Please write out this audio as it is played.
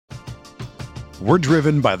We're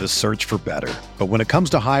driven by the search for better. But when it comes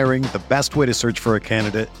to hiring, the best way to search for a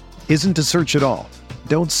candidate isn't to search at all.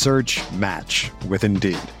 Don't search, match with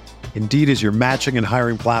Indeed. Indeed is your matching and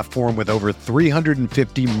hiring platform with over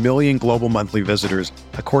 350 million global monthly visitors,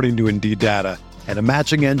 according to Indeed data, and a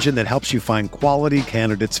matching engine that helps you find quality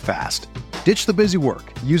candidates fast. Ditch the busy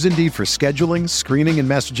work. Use Indeed for scheduling, screening, and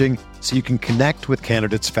messaging so you can connect with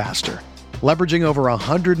candidates faster. Leveraging over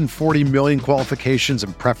 140 million qualifications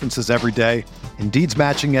and preferences every day, Indeed's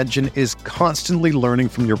matching engine is constantly learning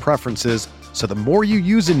from your preferences, so the more you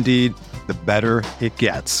use Indeed, the better it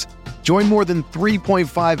gets. Join more than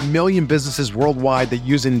 3.5 million businesses worldwide that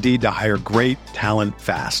use Indeed to hire great talent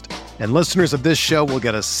fast. And listeners of this show will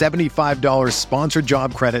get a $75 sponsored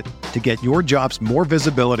job credit to get your jobs more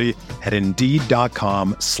visibility at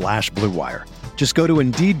Indeed.com/Blue Wire. Just go to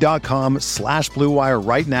Indeed.com/Blue Wire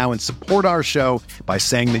right now and support our show by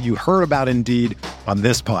saying that you heard about Indeed on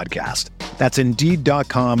this podcast. That's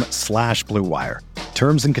Indeed.com/Blue Wire.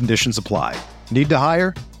 Terms and conditions apply. Need to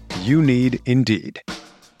hire? You need Indeed.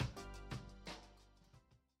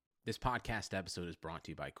 This podcast episode is brought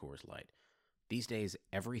to you by Coors Light. These days,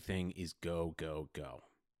 everything is go, go, go.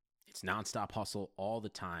 It's nonstop hustle all the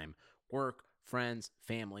time. Work, friends,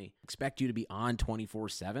 family, expect you to be on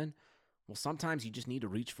 24/7. Well, sometimes you just need to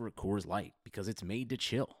reach for a Coors Light because it's made to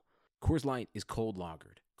chill. Coors Light is cold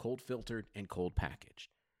lagered, cold filtered, and cold packaged.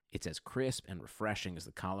 It's as crisp and refreshing as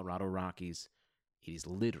the Colorado Rockies. It is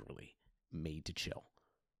literally made to chill.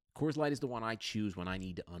 Coors Light is the one I choose when I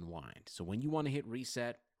need to unwind. So when you want to hit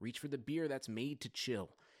reset, reach for the beer that's made to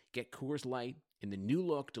chill. Get Coors Light in the new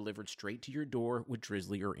look delivered straight to your door with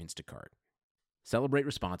Drizzly or Instacart. Celebrate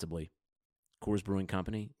responsibly. Coors Brewing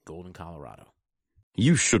Company, Golden, Colorado.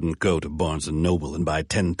 You shouldn't go to Barnes & Noble and buy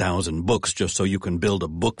 10,000 books just so you can build a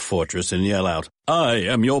book fortress and yell out, "I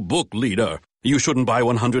am your book leader." You shouldn't buy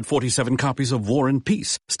 147 copies of War and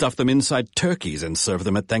Peace, stuff them inside turkeys, and serve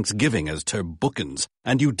them at Thanksgiving as turbookins.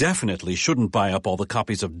 And you definitely shouldn't buy up all the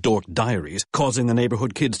copies of Dork Diaries, causing the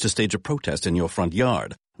neighborhood kids to stage a protest in your front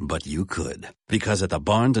yard. But you could, because at the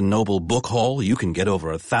Barnes & Noble Book Haul, you can get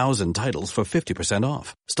over 1,000 titles for 50%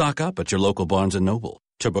 off. Stock up at your local Barnes & Noble.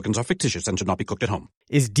 Turbookins are fictitious and should not be cooked at home.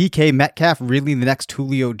 Is DK Metcalf really the next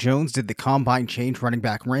Julio Jones? Did the Combine change running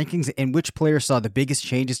back rankings? And which players saw the biggest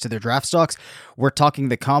changes to their draft stocks? We're talking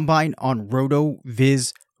the Combine on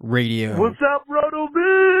RotoViz Radio. What's up,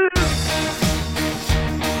 RotoViz?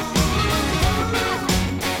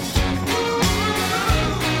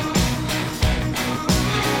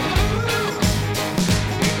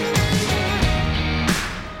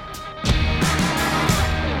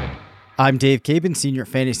 I'm Dave Cabin, Senior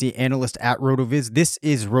Fantasy Analyst at RotoViz. This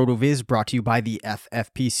is RotoViz, brought to you by the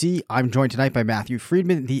FFPC. I'm joined tonight by Matthew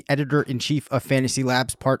Freedman, the Editor-in-Chief of Fantasy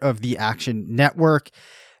Labs, part of the Action Network.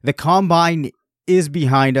 The Combine is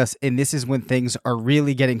behind us, and this is when things are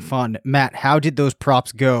really getting fun. Matt, how did those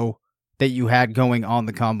props go that you had going on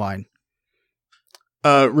the Combine?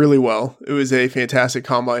 Really well. It was a fantastic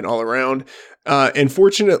Combine all around. And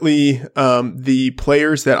fortunately, the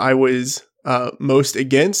players that I was most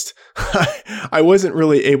against, I wasn't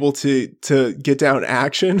really able to get down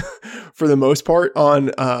action for the most part on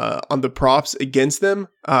the props against them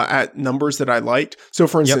at numbers that I liked. So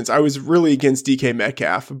for instance, I was really against DK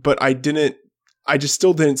Metcalf, but I just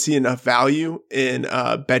still didn't see enough value in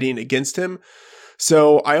betting against him.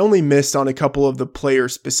 So I only missed on a couple of the player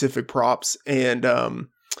specific props, and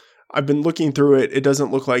I've been looking through it. It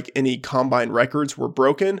doesn't look like any Combine records were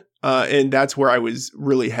broken. And that's where I was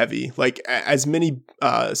really heavy. Like as many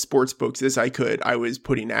sports books as I could, I was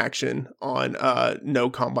putting action on no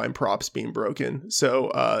Combine props being broken.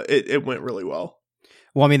 So it went really well.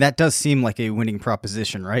 Well, I mean, that does seem like a winning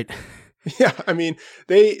proposition, right? Yeah, I mean,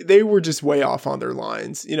 they were just way off on their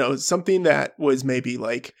lines. You know, something that was maybe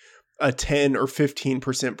like a 10 or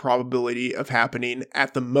 15% probability of happening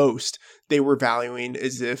at the most, they were valuing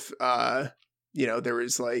as if, there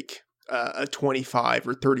was like a 25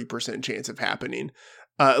 or 30% chance of happening,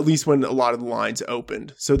 at least when a lot of the lines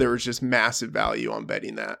opened. So there was just massive value on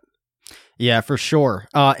betting that. Yeah, for sure.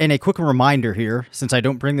 And a quick reminder here, since I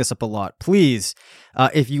don't bring this up a lot, please,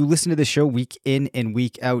 if you listen to the show week in and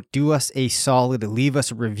week out, do us a solid, leave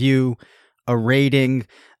us a review, a rating,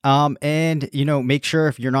 and, make sure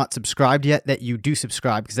if you're not subscribed yet that you do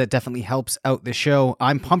subscribe, because that definitely helps out the show.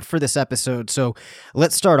 I'm pumped for this episode. So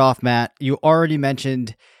let's start off, Matt. You already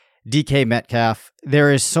mentioned DK Metcalf.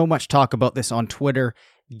 There is so much talk about this on Twitter,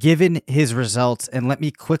 given his results. And let me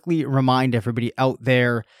quickly remind everybody out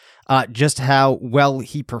there just how well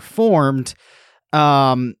he performed.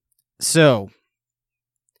 So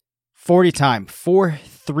 40 time,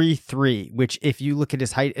 4.33, which if you look at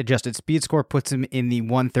his height adjusted speed score puts him in the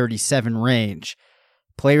 137 range.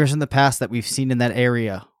 Players in the past that we've seen in that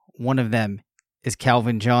area, one of them is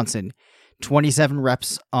Calvin Johnson. 27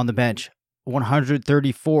 reps on the bench,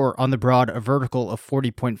 134 on the broad, a vertical of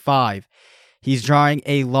 40.5. He's drawing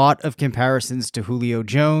a lot of comparisons to Julio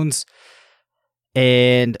Jones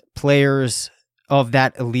and players of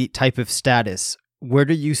that elite type of status. Where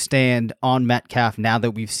do you stand on Metcalf now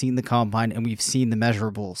that we've seen the combine and we've seen the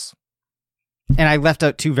measurables? And I left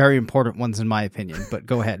out two very important ones in my opinion, but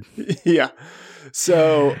go ahead. Yeah.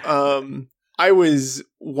 So I was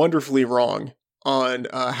wonderfully wrong on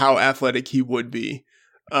how athletic he would be.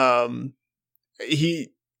 I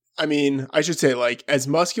should say, like, as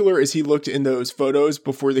muscular as he looked in those photos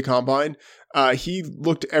before the combine, he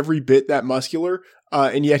looked every bit that muscular,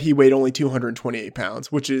 and yet he weighed only 228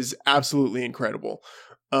 pounds, which is absolutely incredible.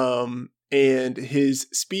 And his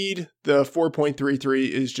speed, the 4.33,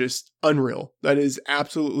 is just unreal. That is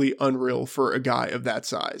absolutely unreal for a guy of that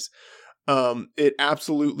size. It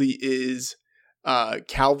absolutely is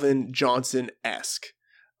Calvin Johnson-esque.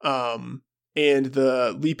 And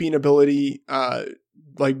the leaping ability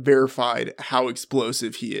verified how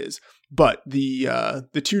explosive he is. But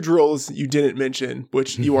the two drills you didn't mention,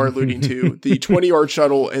 which you are alluding to, the 20-yard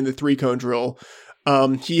shuttle and the 3-cone drill,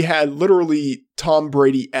 he had literally Tom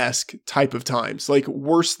Brady-esque type of times, like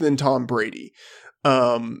worse than Tom Brady.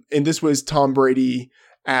 And this was Tom Brady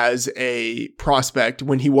as a prospect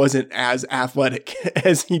when he wasn't as athletic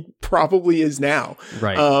as he probably is now.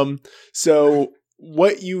 Right. So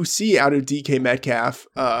what you see out of DK Metcalf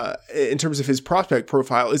in terms of his prospect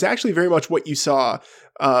profile is actually very much what you saw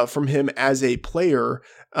from him as a player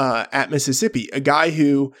at Mississippi, a guy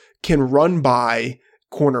who can run by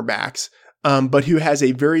cornerbacks, but who has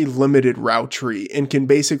a very limited route tree and can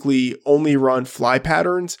basically only run fly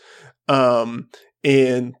patterns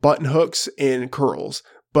and button hooks and curls.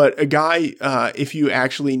 But a guy, if you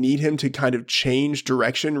actually need him to kind of change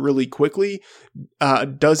direction really quickly,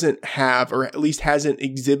 doesn't have, or at least hasn't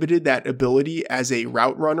exhibited that ability as a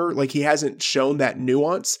route runner. Like, he hasn't shown that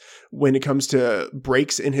nuance when it comes to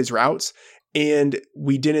breaks in his routes. And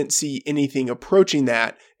we didn't see anything approaching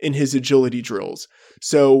that in his agility drills.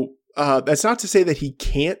 So that's not to say that he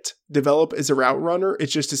can't develop as a route runner.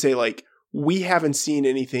 It's just to say, like, we haven't seen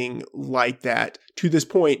anything like that to this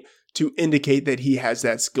point to indicate that he has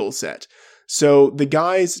that skill set. So the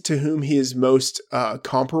guys to whom he is most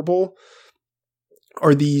comparable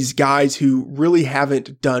are these guys who really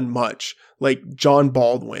haven't done much, like John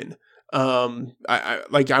Baldwin. I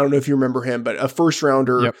don't know if you remember him, but a first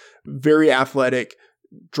rounder, yep. Very athletic,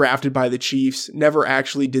 drafted by the Chiefs, never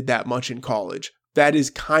actually did that much in college. That is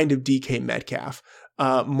kind of DK Metcalf.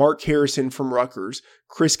 Mark Harrison from Rutgers,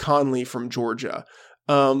 Chris Conley from Georgia.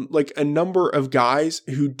 Like a number of guys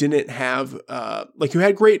who didn't have, who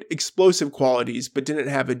had great explosive qualities, but didn't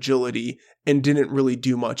have agility and didn't really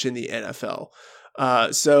do much in the NFL.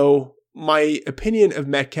 So my opinion of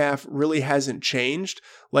Metcalf really hasn't changed.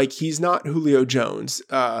 Like, he's not Julio Jones.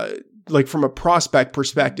 Like, from a prospect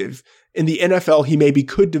perspective, in the NFL, he maybe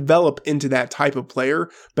could develop into that type of player,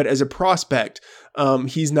 but as a prospect,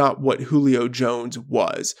 he's not what Julio Jones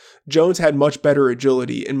was. Jones had much better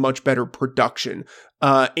agility and much better production,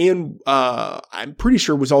 and I'm pretty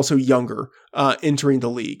sure was also younger entering the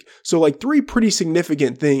league. So, like, three pretty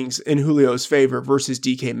significant things in Julio's favor versus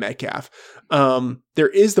DK Metcalf. There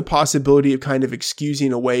is the possibility of kind of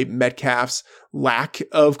excusing away Metcalf's lack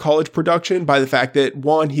of college production by the fact that,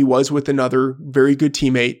 one, he was with another very good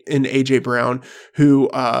teammate in AJ Brown, who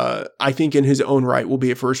I think in his own right will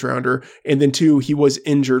be a first rounder. And then two, he was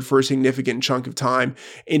injured for a significant chunk of time.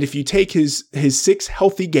 And if you take his 6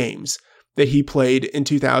 healthy games that he played in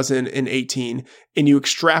 2018 and you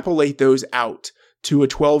extrapolate those out to a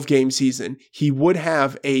 12-game season, he would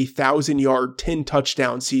have a 1,000-yard,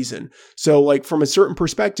 10-touchdown season. So, like, from a certain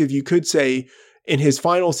perspective, you could say in his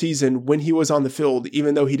final season, when he was on the field,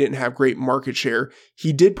 even though he didn't have great market share,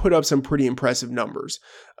 he did put up some pretty impressive numbers.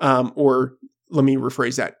 Or let me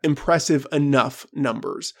rephrase that, impressive enough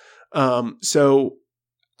numbers. So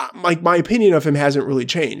my opinion of him hasn't really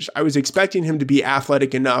changed. I was expecting him to be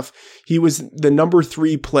athletic enough. He was the number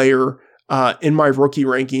 3 player in my rookie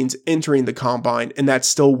rankings entering the combine, and that's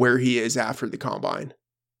still where he is after the combine.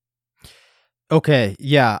 Okay,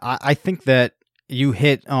 yeah, I think that you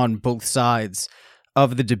hit on both sides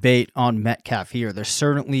of the debate on Metcalf here. There's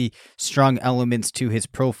certainly strong elements to his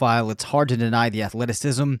profile. It's hard to deny the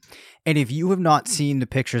athleticism. And if you have not seen the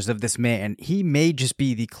pictures of this man, he may just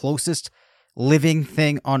be the closest living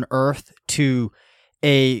thing on earth to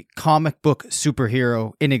a comic book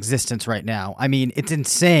superhero in existence right now. I mean, it's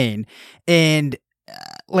insane. And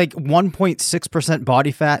like 1.6%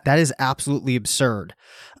 body fat, that is absolutely absurd.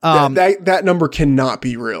 That number cannot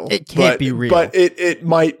be real. It can't be real. But it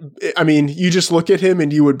might. I mean, you just look at him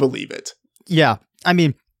and you would believe it. Yeah. I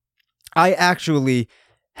mean, I actually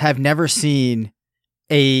have never seen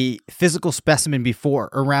a physical specimen before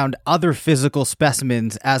around other physical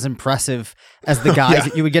specimens as impressive as the guys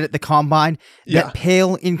that you would get at the combine that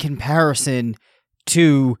pale in comparison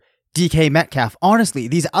to DK Metcalf. Honestly,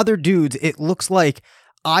 these other dudes, it looks like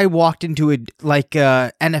I walked into a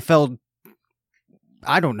NFL.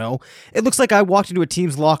 I don't know. It looks like I walked into a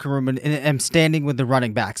team's locker room and am standing with the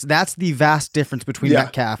running backs. That's the vast difference between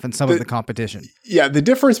Metcalf and some of the competition. Yeah, the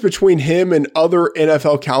difference between him and other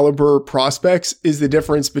NFL caliber prospects is the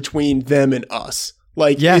difference between them and us.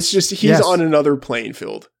 It's just he's on another playing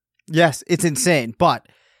field. Yes, it's insane. But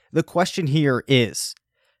the question here is,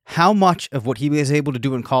 how much of what he was able to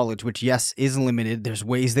do in college, which yes, is limited, there's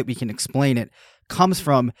ways that we can explain it, comes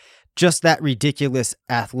from just that ridiculous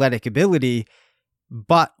athletic ability.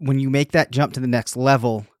 But when you make that jump to the next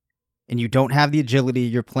level and you don't have the agility,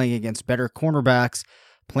 you're playing against better cornerbacks,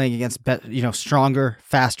 playing against stronger,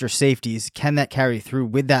 faster safeties. Can that carry through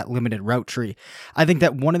with that limited route tree? I think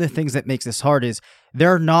that one of the things that makes this hard is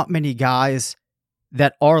there are not many guys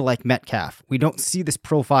that are like Metcalf. We don't see this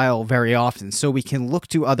profile very often, so we can look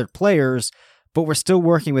to other players, but we're still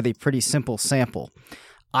working with a pretty simple sample.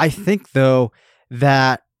 I think, though,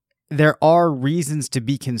 that there are reasons to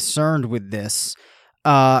be concerned with this.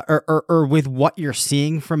 Or with what you're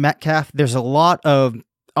seeing from Metcalf. There's a lot of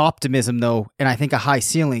optimism, though, and I think a high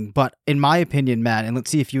ceiling. But in my opinion, Matt, and let's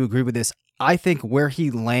see if you agree with this, I think where he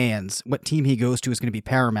lands, what team he goes to is going to be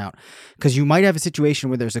paramount. Because you might have a situation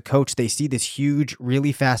where there's a coach, they see this huge,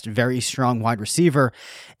 really fast, very strong wide receiver,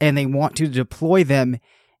 and they want to deploy them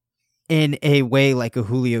in a way like a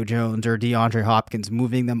Julio Jones or DeAndre Hopkins,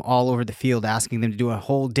 moving them all over the field, asking them to do a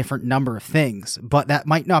whole different number of things. But that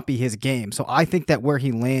might not be his game. So I think that where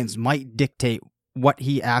he lands might dictate what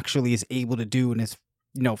he actually is able to do in his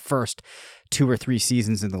first 2 or 3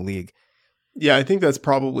 seasons in the league. Yeah, I think that's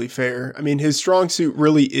probably fair. I mean, his strong suit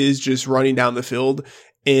really is just running down the field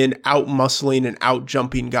and out muscling and out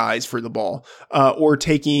jumping guys for the ball, or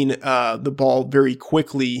taking the ball very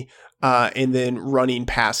quickly and then running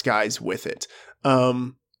past guys with it.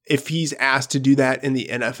 If he's asked to do that in the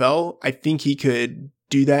NFL, I think he could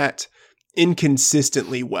do that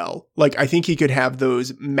inconsistently well. I think he could have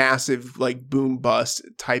those massive, boom bust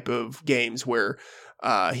type of games where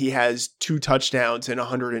he has 2 touchdowns and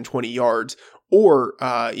 120 yards, or,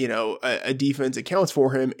 a defense accounts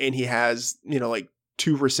for him and he has,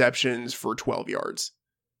 2 receptions for 12 yards.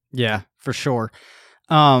 Yeah, for sure.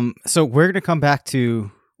 So we're going to come back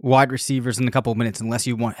to wide receivers in a couple of minutes, unless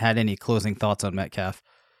you had any closing thoughts on Metcalf.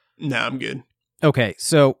 No, I'm good. Okay,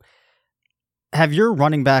 so have your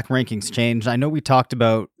running back rankings changed? I know we talked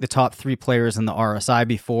about the top 3 players in the RSI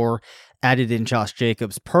before, added in Josh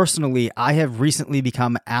Jacobs. Personally, I have recently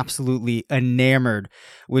become absolutely enamored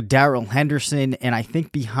with Darrell Henderson, and I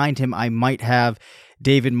think behind him I might have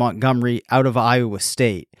David Montgomery out of Iowa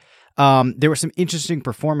State. There were some interesting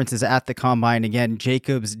performances at the combine. Again,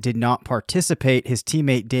 Jacobs did not participate. His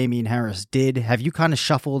teammate Damian Harris did. Have you kind of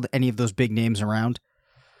shuffled any of those big names around?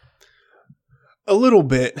 A little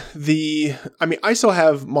bit. I still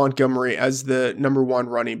have Montgomery as the number 1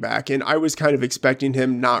 running back, and I was kind of expecting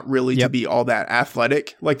him not really to be all that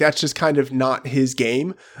athletic. That's just kind of not his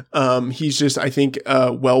game. He's just, I think,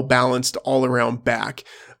 a well-balanced all-around back.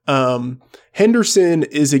 Henderson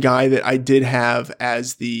is a guy that I did have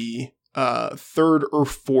as the 3rd or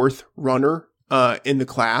 4th runner in the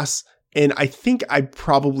class, and I think I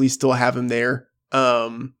probably still have him there.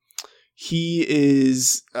 He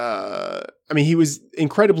is, he was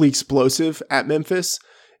incredibly explosive at Memphis,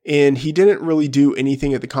 and he didn't really do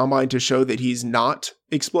anything at the combine to show that he's not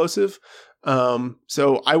explosive.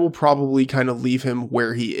 So I will probably kind of leave him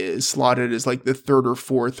where he is, slotted as the 3rd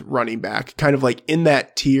or 4th running back, kind of in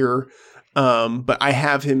that tier. But I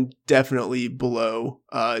have him definitely below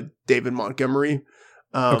David Montgomery.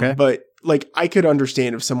 Okay. But I could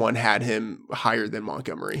understand if someone had him higher than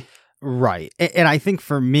Montgomery. Right. And I think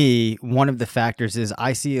for me, one of the factors is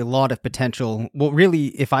I see a lot of potential. Well, really,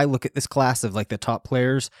 if I look at this class of the top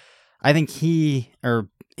players, I think he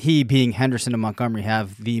being Henderson and Montgomery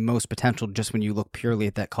have the most potential just when you look purely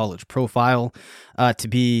at that college profile to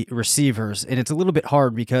be receivers. And it's a little bit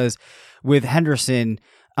hard because with Henderson,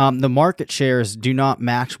 the market shares do not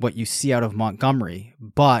match what you see out of Montgomery,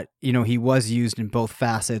 but he was used in both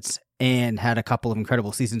facets and had a couple of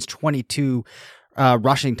incredible seasons, 22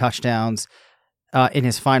 rushing touchdowns, in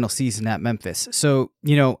his final season at Memphis. So,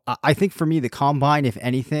 I think for me, the combine, if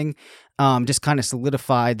anything, just kind of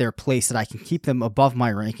solidified their place that I can keep them above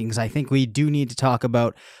my rankings. I think we do need to talk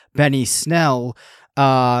about Benny Snell,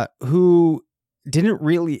 who didn't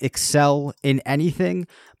really excel in anything,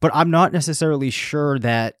 but I'm not necessarily sure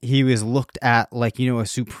that he was looked at like, a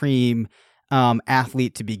supreme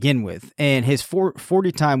athlete to begin with. And his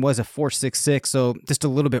 40 time was a 4.66, so just a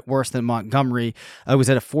little bit worse than Montgomery. Was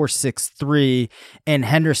at a 4.63, and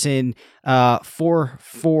Henderson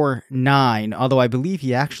 4.49, although I believe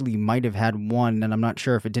he actually might have had one, and I'm not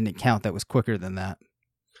sure if it didn't count, that was quicker than that.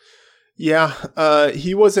 Yeah,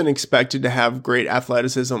 he wasn't expected to have great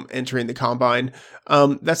athleticism entering the combine.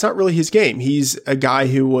 That's not really his game. He's a guy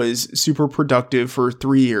who was super productive for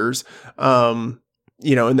 3 years,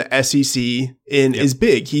 in the SEC and is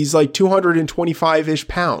big. He's like 225-ish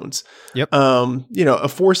pounds. Yep. A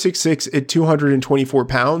 4.66 at 224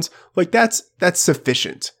 pounds, like that's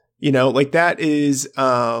sufficient. That is,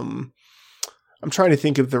 I'm trying to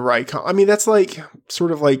think of the right, that's like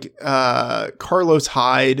sort of like Carlos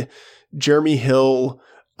Hyde, Jeremy Hill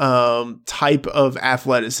type of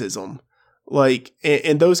athleticism.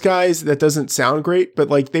 And those guys, that doesn't sound great, but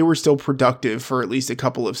like they were still productive for at least a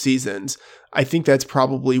couple of seasons. I think that's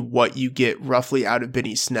probably what you get roughly out of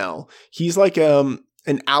Benny Snell. He's like an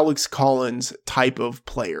Alex Collins type of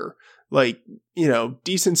player.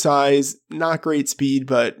 Decent size, not great speed,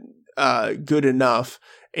 but good enough.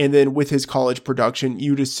 And then with his college production,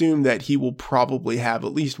 you'd assume that he will probably have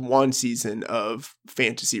at least one season of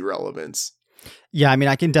fantasy relevance. Yeah,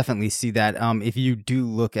 I can definitely see that. If you do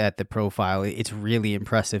look at the profile, it's really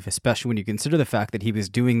impressive, especially when you consider the fact that he was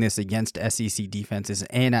doing this against SEC defenses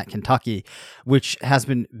and at Kentucky, which has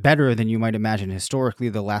been better than you might imagine historically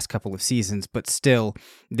the last couple of seasons. But still,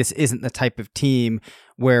 this isn't the type of team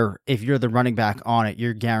where if you're the running back on it,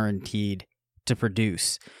 you're guaranteed to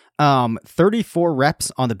produce. 34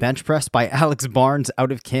 reps on the bench press by Alex Barnes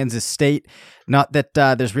out of Kansas State. Not that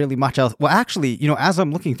there's really much else. Well, actually, as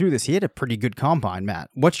I'm looking through this, he had a pretty good combine,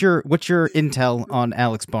 Matt. What's your intel on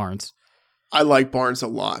Alex Barnes? I like Barnes a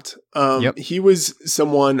lot. Yep. He was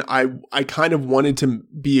someone I kind of wanted to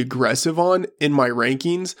be aggressive on in my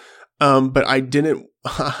rankings, but I didn't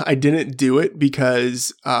do it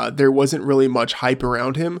because there wasn't really much hype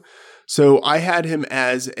around him. So I had him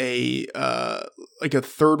as a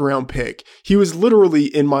third round pick. He was literally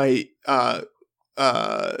in my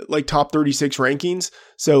top 36 rankings.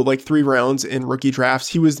 So like 3 rounds in rookie drafts.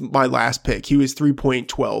 He was my last pick. He was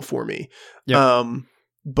 3.12 for me. Yep.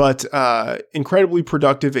 But incredibly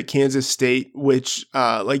productive at Kansas State, which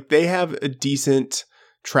they have a decent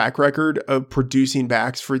track record of producing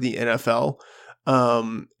backs for the NFL,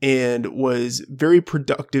 and was very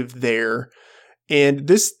productive there. And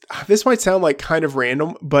this might sound like kind of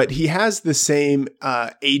random, but he has the same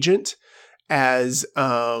agent as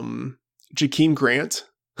Jakeem Grant.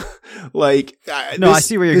 I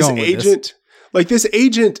see where you're going with this. This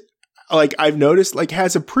agent, I've noticed,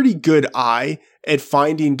 has a pretty good eye at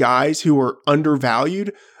finding guys who are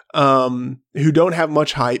undervalued, who don't have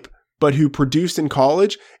much hype, but who produced in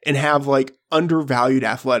college and have undervalued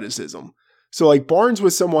athleticism. So Barnes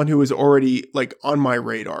was someone who was already on my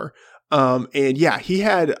radar. And yeah, he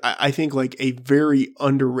had, I think, a very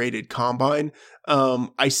underrated combine.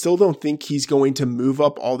 I still don't think he's going to move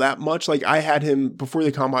up all that much. I had him before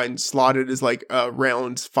the combine slotted as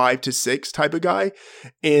rounds 5 to 6 type of guy.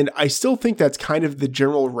 And I still think that's kind of the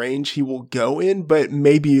general range he will go in, but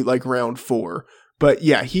maybe round 4. But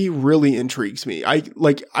yeah, he really intrigues me.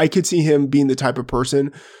 I could see him being the type of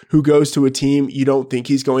person who goes to a team, you don't think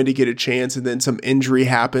he's going to get a chance, and then some injury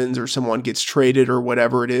happens or someone gets traded or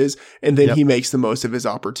whatever it is, and then he makes the most of his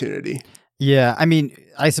opportunity. Yeah,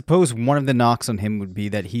 I suppose one of the knocks on him would be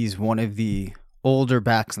that he's one of the older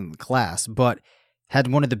backs in the class, but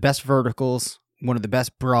had one of the best verticals, one of the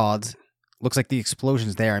best broads. Looks like the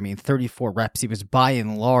explosion's there. 34 reps. He was by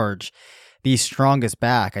and large the strongest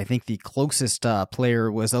back. I think the closest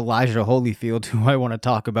player was Elijah Holyfield, who I want to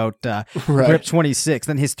talk about, grip 26.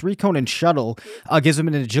 Then his 3-cone and shuttle gives him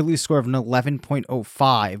an agility score of an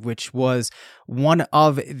 11.05, which was one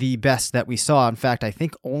of the best that we saw. In fact, I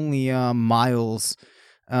think only Miles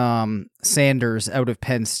Sanders out of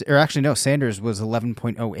Penn State, or actually no, Sanders was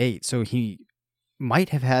 11.08. So he might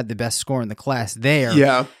have had the best score in the class there.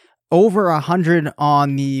 Yeah. Over 100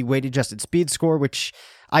 on the weight adjusted speed score, which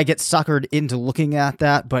I get suckered into looking at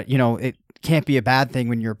that, but it can't be a bad thing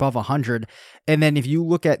when you're above 100. And then if you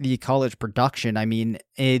look at the college production,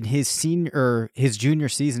 in his junior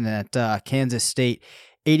season at Kansas State,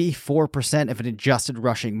 84% of an adjusted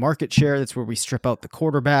rushing market share. That's where we strip out the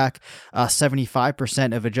quarterback.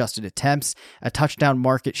 75% of adjusted attempts. A touchdown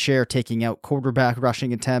market share, taking out quarterback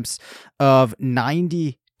rushing attempts, of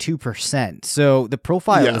 92%. So the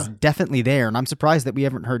profile is definitely there, and I'm surprised that we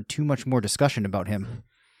haven't heard too much more discussion about him.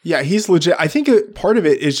 Yeah, he's legit. I think part of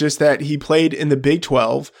it is just that he played in the Big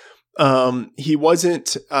 12. He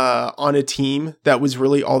wasn't on a team that was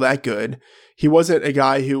really all that good. He wasn't a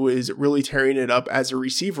guy who was really tearing it up as a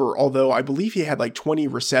receiver, although I believe he had like 20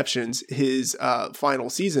 receptions his final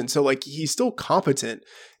season. So like he's still competent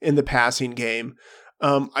in the passing game.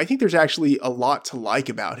 I think there's actually a lot to like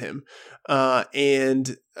about him.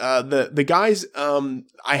 And the guys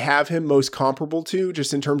I have him most comparable to,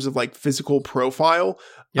 just in terms of like physical profile.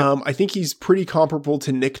 Yep. I think he's pretty comparable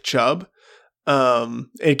to Nick Chubb.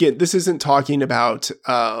 Again, this isn't talking about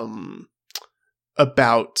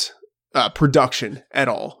production at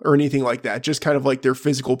all or anything like that. Just kind of like their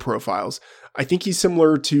physical profiles. I think he's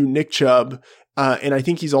similar to Nick Chubb, and I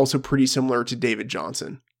think he's also pretty similar to David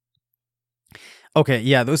Johnson. Okay,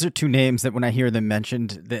 yeah, those are two names that when I hear them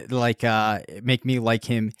mentioned, that like make me like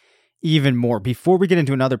him even more. Before we get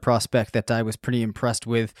into another prospect that I was pretty impressed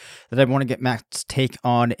with, that I want to get Matt's take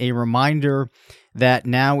on, a reminder that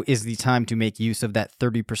now is the time to make use of that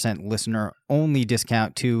 30% listener-only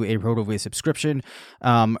discount to a RotoViz subscription,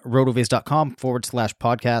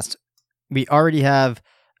 rotoviz.com/podcast. We already have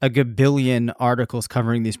a gabillion articles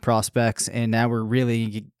covering these prospects, and now we're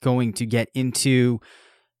really going to get into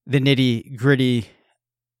the nitty-gritty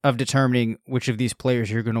of determining which of these players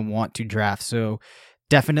you're going to want to draft. So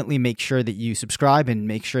definitely make sure that you subscribe and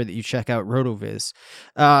make sure that you check out RotoViz.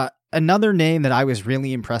 Another name that I was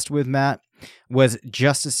really impressed with, Matt, was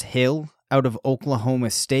Justice Hill out of Oklahoma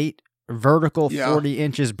State. Vertical, 40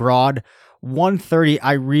 inches broad, 130.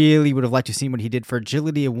 I really would have liked to see what he did for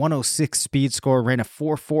agility. A 106 speed score, ran a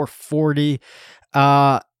 4.40.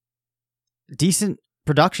 Decent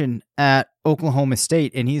production at Oklahoma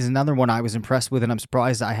State, and he's another one I was impressed with, and I'm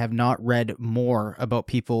surprised I have not read more about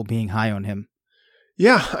people being high on him.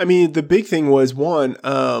 Yeah, I mean, the big thing was one,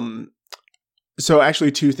 so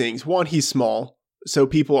actually two things. One, he's small, so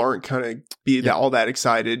people aren't kind of all that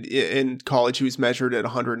excited. In college, he was measured at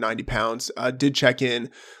 190 pounds, did check in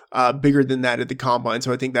bigger than that at the combine,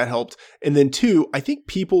 so I think that helped. And then two, I think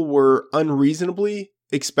people were unreasonably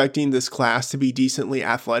expecting this class to be decently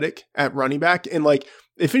athletic at running back. And like,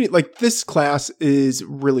 if any, like this class is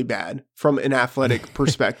really bad from an athletic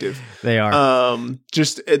perspective. They are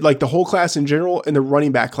just like the whole class in general and the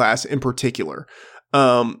running back class in particular.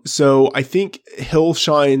 So I think Hill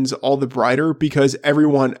shines all the brighter because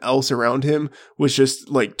everyone else around him was just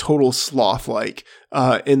like total sloth, like,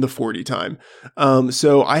 in the 40 time.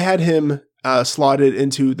 So I had him, slotted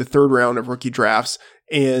into the third round of rookie drafts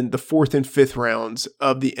and the fourth and fifth rounds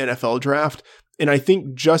of the NFL draft. And I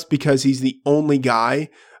think just because he's the only guy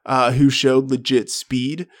who showed legit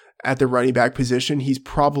speed at the running back position, he's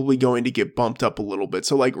probably going to get bumped up a little bit.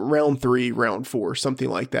 So like round 3, round 4, something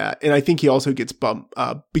like that. And I think he also gets bumped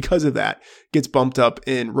because of that, gets bumped up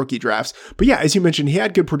in rookie drafts. But yeah, as you mentioned, he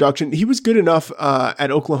had good production. He was good enough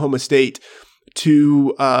at Oklahoma State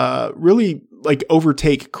to really like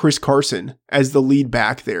overtake Chris Carson as the lead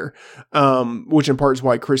back there, which in part is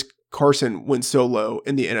why Chris Carson went so low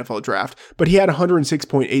in the NFL draft. But he had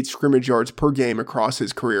 106.8 scrimmage yards per game across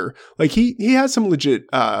his career. Like he has some legit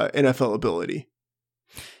NFL ability.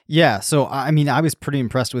 Yeah, so I mean, I was pretty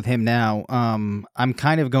impressed with him now. I'm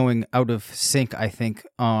kind of going out of sync, I think,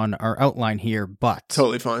 on our outline here, but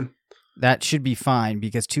totally fine. That should be fine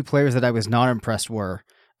because two players that I was not impressed were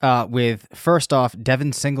with, first off,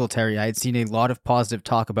 Devin Singletary. I had seen a lot of positive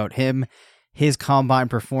talk about him. His combine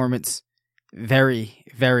performance, very,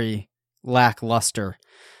 very lackluster.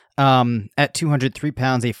 At 203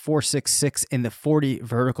 pounds, a 4.66 in the 40,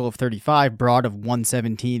 vertical of 35, broad of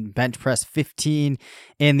 117, bench press 15,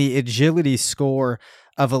 and the agility score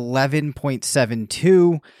of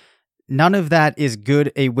 11.72. None of that is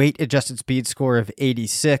good. A weight adjusted speed score of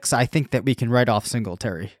 86. I think that we can write off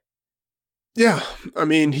Singletary. Yeah, I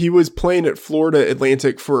mean, he was playing at Florida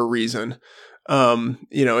Atlantic for a reason. And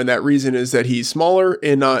that reason is that he's smaller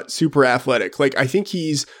and not super athletic. Like, I think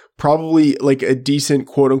he's probably like a decent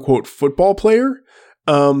quote unquote football player.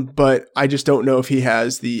 But I just don't know if he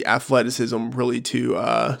has the athleticism really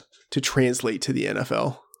to translate to the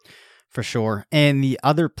NFL. For sure. And the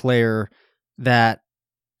other player that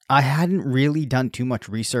I hadn't really done too much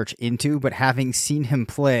research into, but having seen him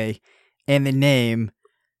play and the name,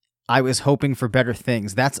 I was hoping for better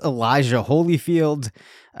things. That's Elijah Holyfield,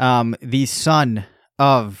 the son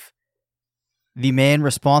of the man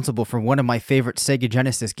responsible for one of my favorite Sega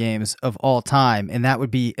Genesis games of all time, and that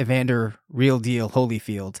would be Evander Real Deal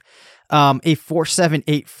Holyfield. A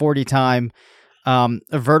 4.78 40 time, a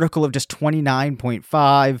vertical of just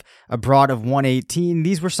 29.5, a broad of 118.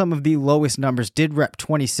 These were some of the lowest numbers. Did rep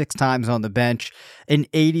 26 times on the bench, an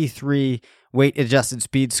 83 weight adjusted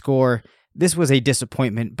speed score. This was a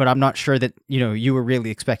disappointment, but I'm not sure that, you were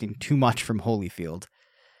really expecting too much from Holyfield.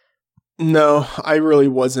 No, I really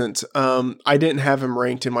wasn't. I didn't have him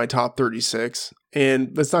ranked in my top 36,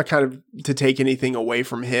 and that's not kind of to take anything away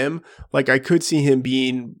from him. Like, I could see him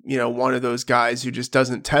being, one of those guys who just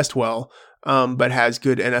doesn't test well, but has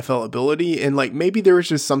good NFL ability. And like, maybe there was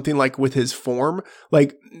just something like with his form,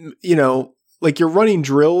 like, like you're running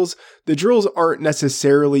drills. The drills aren't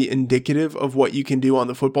necessarily indicative of what you can do on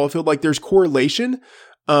the football field. Like, there's correlation.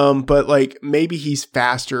 But like maybe he's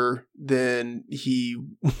faster than he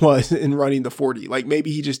was in running the 40. Like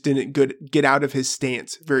maybe he just didn't get out of his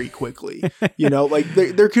stance very quickly. Like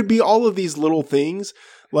there could be all of these little things.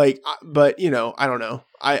 Like, but I don't know.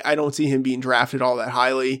 I don't see him being drafted all that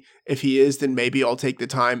highly. If he is, then maybe I'll take the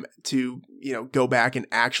time to, go back and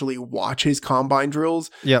actually watch his combine drills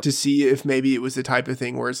to see if maybe it was the type of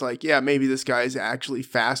thing where it's like, yeah, maybe this guy is actually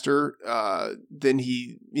faster than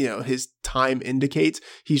he, his time indicates.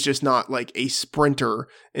 He's just not like a sprinter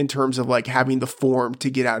in terms of like having the form to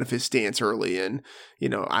get out of his stance early. And,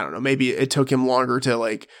 I don't know, maybe it took him longer to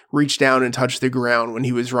like reach down and touch the ground when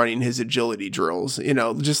he was running his agility drills,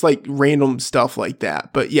 just like random stuff like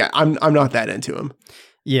that. But yeah, I'm not that into him.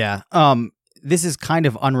 Yeah. This is kind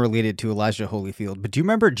of unrelated to Elijah Holyfield, but do you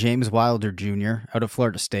remember James Wilder Jr. out of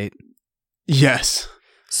Florida State? Yes.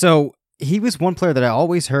 So he was one player that I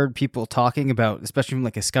always heard people talking about, especially from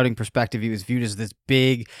like a scouting perspective. He was viewed as this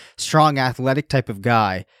big, strong, athletic type of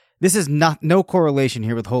guy. This is no correlation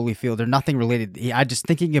here with Holyfield or nothing related. I just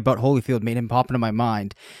thinking about Holyfield made him pop into my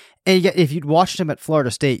mind. And yet, if you'd watched him at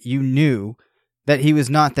Florida State, you knew that he was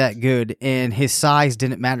not that good, and his size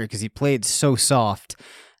didn't matter because he played so soft.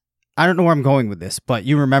 I don't know where I'm going with this, but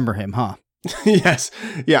you remember him, huh? Yes.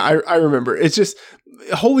 Yeah, I remember. It's just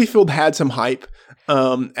Holyfield had some hype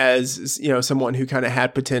as, someone who kind of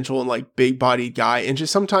had potential and like big bodied guy. And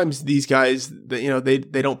just sometimes these guys, they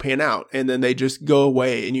don't pan out and then they just go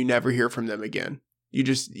away and you never hear from them again.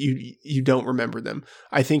 You don't remember them.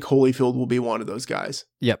 I think Holyfield will be one of those guys.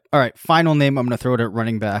 Yep. All right. Final name. I'm going to throw it at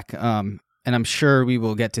running back. And I'm sure we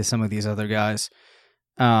will get to some of these other guys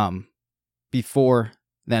before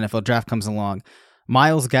the NFL draft comes along.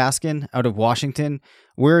 Myles Gaskin out of Washington.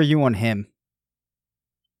 Where are you on him?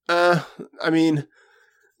 Not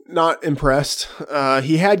impressed.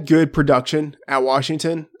 He had good production at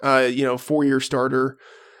Washington. 4-year starter.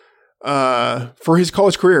 For his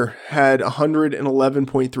college career, had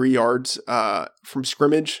 111.3 yards from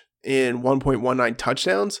scrimmage and 1.19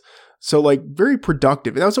 touchdowns. So like very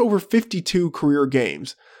productive. And that was over 52 career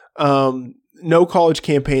games. No college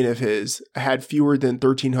campaign of his had fewer than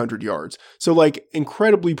 1,300 yards. So like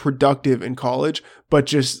incredibly productive in college, but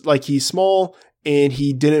just like he's small and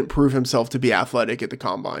he didn't prove himself to be athletic at the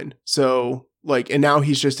combine. So like, and now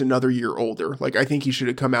he's just another year older. Like I think he should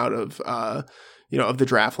have come out of, of the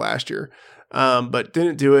draft last year. But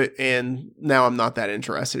didn't do it. And now I'm not that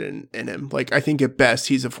interested in him. Like I think at best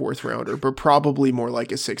he's a 4th rounder, but probably more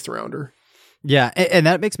like a 6th rounder. Yeah. And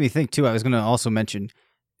that makes me think too, I was going to also mention,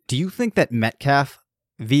 do you think that Metcalf,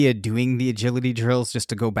 via doing the agility drills, just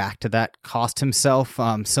to go back to that, cost himself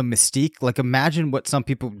some mystique? Like imagine what some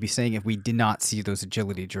people would be saying if we did not see those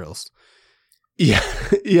agility drills. Yeah.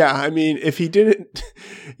 Yeah. I mean, if he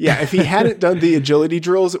hadn't done the agility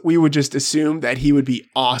drills, we would just assume that he would be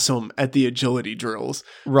awesome at the agility drills.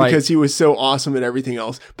 Right. Because he was so awesome at everything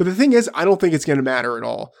else. But the thing is, I don't think it's going to matter at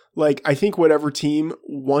all. Like, I think whatever team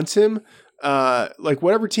wants him,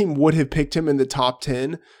 whatever team would have picked him in the top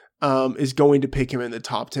 10, is going to pick him in the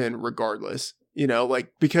top 10 regardless,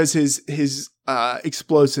 because his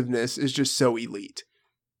explosiveness is just so elite.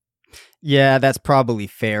 Yeah, that's probably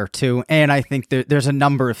fair too. And I think there's a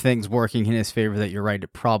number of things working in his favor that you're right.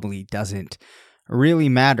 It probably doesn't really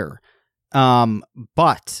matter.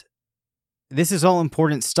 But this is all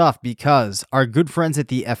important stuff because our good friends at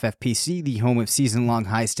the FFPC, the home of season-long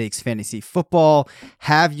high-stakes fantasy football,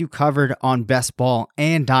 have you covered on best ball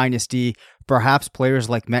and dynasty. Perhaps players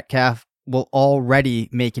like Metcalf will already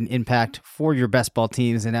make an impact for your best ball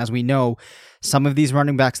teams. And as we know, some of these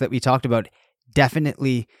running backs that we talked about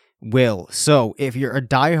definitely will. So if you're a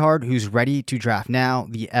diehard who's ready to draft now,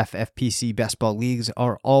 the FFPC best ball leagues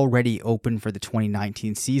are already open for the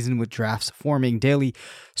 2019 season with drafts forming daily,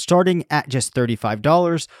 starting at just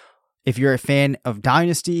 $35. If you're a fan of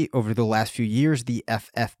Dynasty, over the last few years, the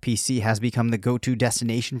FFPC has become the go-to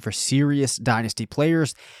destination for serious Dynasty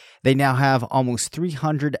players. They now have almost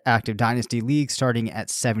 300 active Dynasty leagues starting at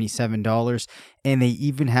 $77, and they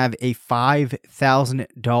even have a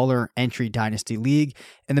 $5,000 entry Dynasty league.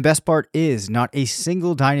 And the best part is, not a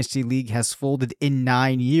single Dynasty league has folded in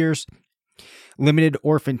 9 years. Limited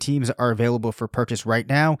orphan teams are available for purchase right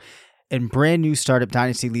now, and brand new startup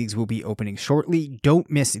Dynasty leagues will be opening shortly.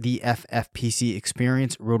 Don't miss the FFPC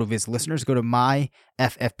experience. RotoViz listeners, go to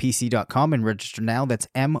myffpc.com and register now. That's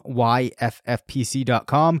myffpc.com,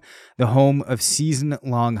 the home of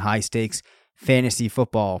season-long high-stakes fantasy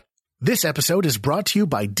football. This episode is brought to you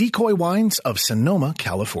by Decoy Wines of Sonoma,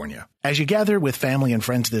 California. As you gather with family and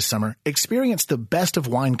friends this summer, experience the best of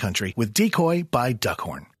wine country with Decoy by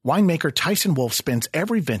Duckhorn. Winemaker Tyson Wolf spends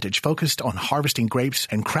every vintage focused on harvesting grapes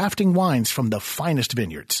and crafting wines from the finest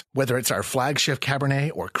vineyards. Whether it's our flagship Cabernet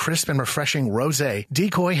or crisp and refreshing Rosé,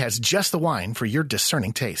 Decoy has just the wine for your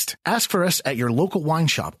discerning taste. Ask for us at your local wine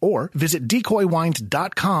shop or visit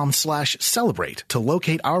decoywines.com/celebrate to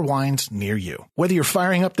locate our wines near you. Whether you're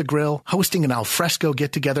firing up the grill, hosting an alfresco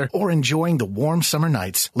get-together, or enjoying the warm summer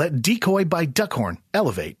nights, let Decoy by Duckhorn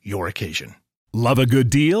elevate your occasion. Love a good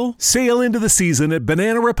deal? Sail into the season at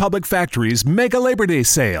Banana Republic Factory's Mega Labor Day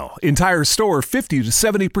Sale. Entire store 50 to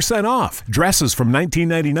 70% off. Dresses from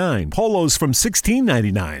 $19.99. Polos from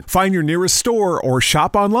 $16.99. Find your nearest store or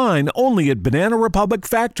shop online only at Banana Republic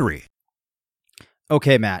Factory.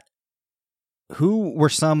 Okay, Matt. Who were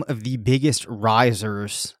some of the biggest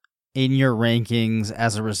risers in your rankings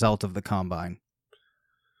as a result of the Combine?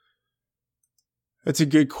 That's a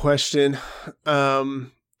good question.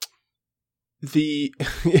 I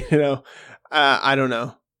don't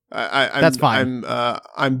know. That's fine.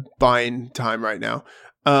 I'm buying time right now.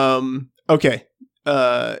 Okay.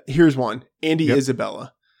 Here's one. Andy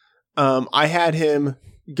Isabella. I had him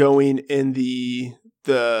going in the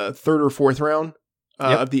third or fourth round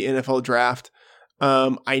of the NFL draft.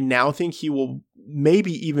 I now think he will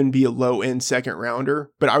maybe even be a low end second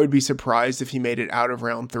rounder, but I would be surprised if he made it out of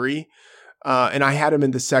round 3. And I had him in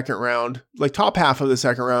the second round, like top half of the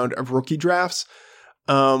second round of rookie drafts.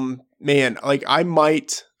 Man, like I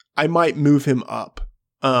might move him up,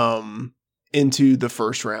 into the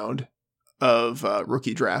first round of,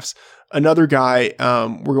 rookie drafts. Another guy,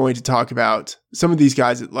 we're going to talk about some of these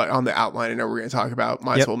guys that, like, on the outline. I know we're going to talk about,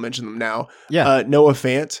 might as well mention them now. Yeah. Noah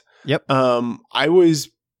Fant. Yep. I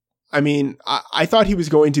thought he was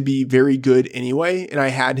going to be very good anyway, and I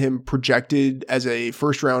had him projected as a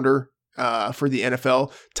first rounder for the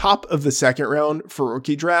NFL, top of the second round for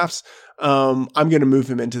rookie drafts. I'm going to move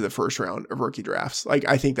him into the first round of rookie drafts. Like,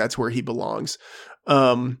 I think that's where he belongs.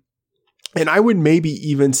 And I would maybe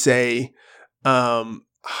even say, I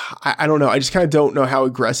don't know. I just kind of don't know how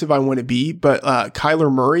aggressive I want to be, but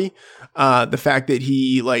Kyler Murray, the fact that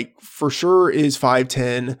he, like, for sure is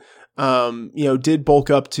 5'10", did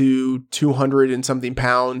bulk up to 200 and something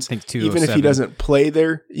pounds, even if he doesn't play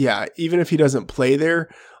there. Yeah. Even if he doesn't play there.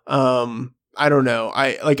 I don't know.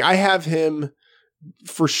 I have him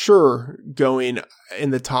for sure going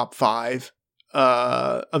in the top 5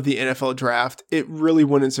 of the NFL draft. It really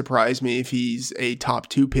wouldn't surprise me if he's a top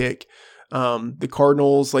 2 pick. The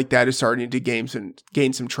Cardinals, like, that is starting to gain some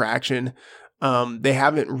traction. They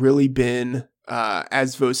haven't really been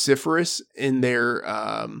as vociferous in their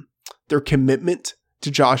commitment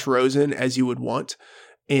to Josh Rosen as you would want.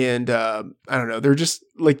 And I don't know, they're just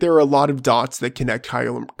like, there are a lot of dots that connect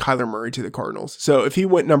Kyler Murray to the Cardinals. So if he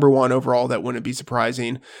went number 1 overall, that wouldn't be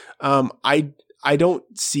surprising. I don't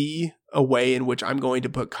see a way in which I'm going to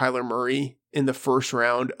put Kyler Murray in the first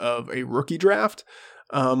round of a rookie draft.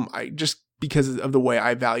 I just, because of the way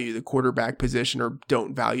I value the quarterback position, or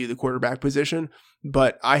don't value the quarterback position,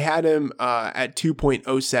 but I had him at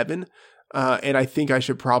 2.07. And I think I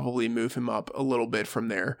should probably move him up a little bit from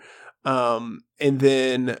there. And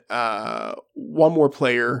then one more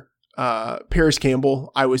player, Parris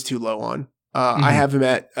Campbell, I was too low on. I have him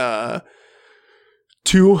at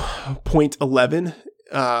 2.11,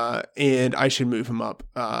 and I should move him up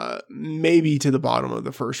maybe to the bottom of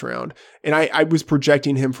the first round. And I was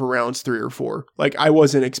projecting him for rounds 3 or 4. Like, I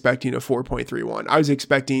wasn't expecting a 4.31. I was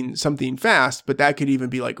expecting something fast, but that could even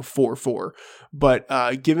be like a 4.4. But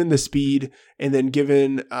given the speed, and then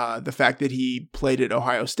given the fact that he played at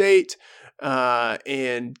Ohio State,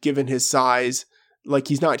 and given his size, like,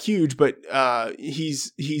 he's not huge, but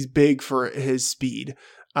he's big for his speed.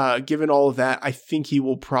 Given all of that, I think he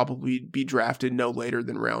will probably be drafted no later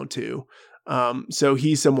than round 2. So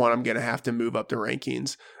he's someone I'm going to have to move up the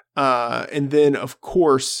rankings. And then, of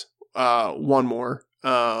course, one more.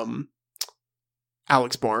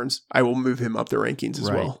 Alex Barnes. I will move him up the rankings as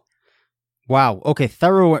well. Wow. Okay.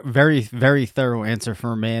 Thorough, very, very thorough answer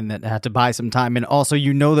for a man that had to buy some time. And also,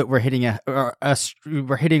 that we're hitting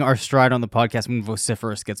we're hitting our stride on the podcast when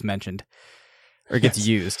vociferous gets mentioned or gets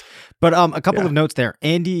used. But a couple of notes there.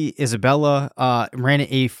 Andy Isabella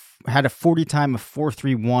had a 40 time of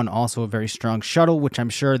 4.31, also a very strong shuttle, which I'm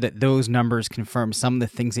sure that those numbers confirm some of the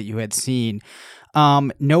things that you had seen.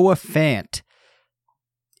 Noah Fant,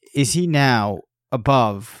 is he now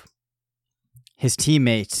above his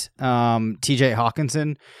teammate, TJ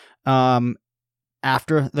Hawkinson,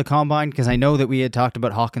 after the combine? Because I know that we had talked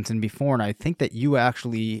about Hawkinson before, and I think that you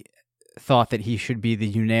actually thought that he should be the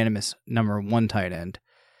unanimous number 1 tight end.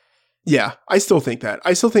 Yeah, I still think that.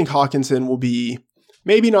 I still think Hawkinson will be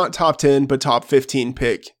maybe not top 10, but top 15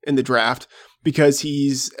 pick in the draft because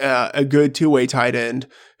he's a good two-way tight end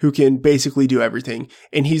who can basically do everything.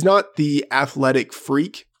 And he's not the athletic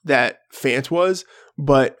freak that Fant was,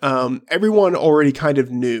 but everyone already kind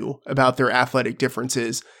of knew about their athletic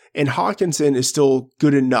differences, and Hawkinson is still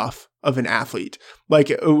good enough of an athlete.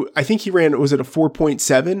 Like, I think he ran, was it a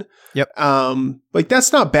 4.7? Yep. Like,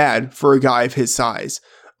 that's not bad for a guy of his size,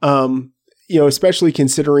 especially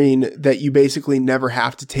considering that you basically never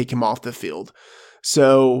have to take him off the field.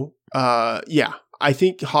 So, I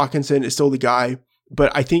think Hawkinson is still the guy,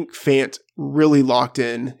 but I think Fant really locked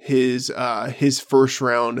in his first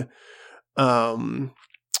round.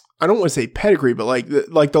 I don't want to say pedigree, but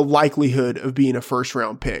like the likelihood of being a first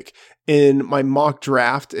round pick. In my mock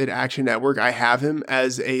draft at Action Network, I have him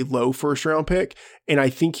as a low first round pick, and I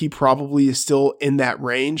think he probably is still in that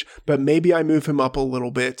range, but maybe I move him up a little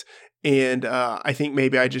bit. And I think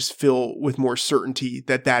maybe I just feel with more certainty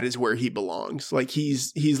that is where he belongs. Like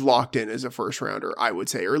he's locked in as a first rounder, I would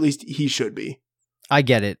say, or at least he should be. I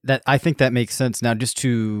get it. I think that makes sense. Now, just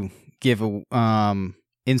to give a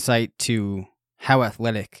insight to how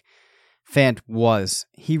athletic Fant was,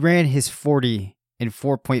 he ran his 40 in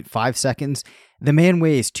 4.5 seconds. The man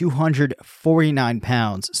weighs 249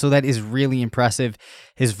 pounds, so that is really impressive.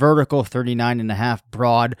 His vertical, 39.5,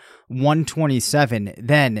 broad, 127.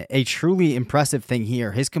 Then, a truly impressive thing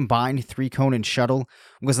here, his combined 3-cone and shuttle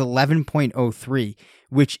was 11.03,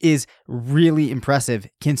 which is really impressive,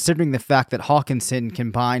 considering the fact that Hawkinson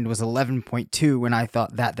combined was 11.2, and I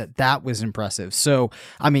thought that was impressive. So,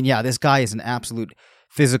 this guy is an absolute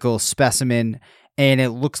physical specimen. And it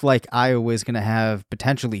looks like Iowa is going to have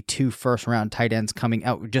potentially 2 first-round tight ends coming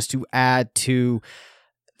out just to add to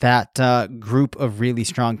that group of really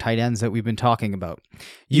strong tight ends that we've been talking about.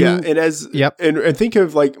 And think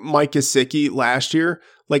of like Mike Gesicki last year,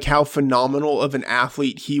 like how phenomenal of an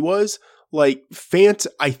athlete he was. Like Fant,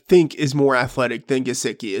 I think, is more athletic than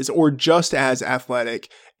Gesicki is, or just as athletic.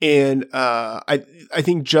 And I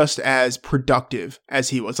think just as productive as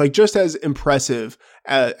he was, like just as impressive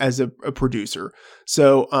as a producer.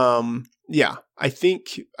 So I think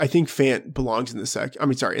Fant belongs in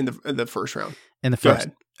the in the first round. In the first.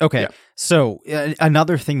 Okay. Yeah. So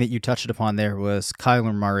another thing that you touched upon there was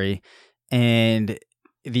Kyler Murray and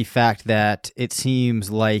the fact that it seems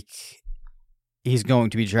like he's going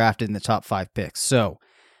to be drafted in the top 5 picks. So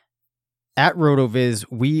at RotoViz,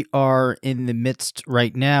 we are in the midst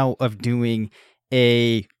right now of doing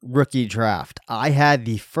a rookie draft. I had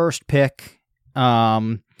the first pick.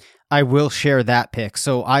 I will share that pick.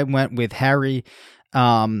 So I went with Harry.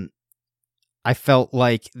 I felt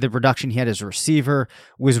like the production he had as a receiver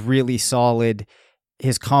was really solid.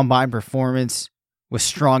 His combine performance was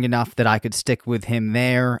strong enough that I could stick with him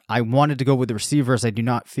there. I wanted to go with the receivers. I do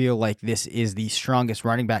not feel like this is the strongest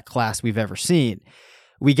running back class we've ever seen.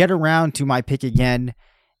 We get around to my pick again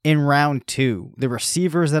in round 2. The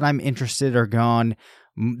receivers that I'm interested are gone.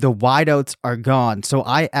 The wideouts are gone. So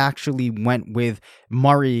I actually went with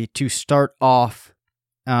Murray to start off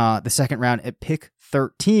the second round at pick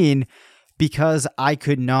 13 because I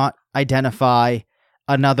could not identify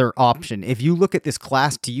another option. If you look at this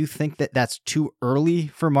class, do you think that that's too early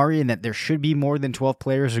for Murray and that there should be more than 12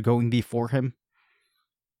 players are going before him?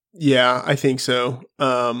 Yeah, I think so.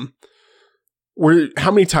 How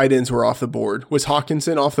many tight ends were off the board? Was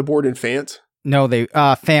Hawkinson off the board and Fant? No,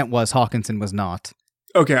 Fant was. Hawkinson was not.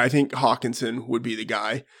 Okay, I think Hawkinson would be the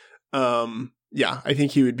guy. I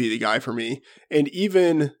think he would be the guy for me. And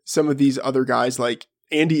even some of these other guys like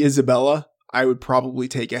Andy Isabella, I would probably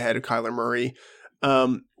take ahead of Kyler Murray.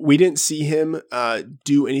 We didn't see him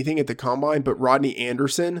do anything at the combine, but Rodney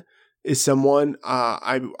Anderson is someone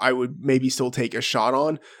I would maybe still take a shot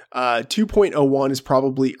on. 2.01 is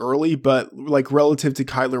probably early, but like relative to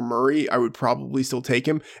Kyler Murray, I would probably still take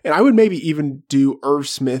him. And I would maybe even do Irv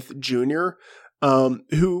Smith Jr.,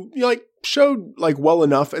 who showed like well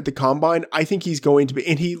enough at the combine. I think he's going to be,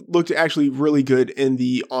 and he looked actually really good in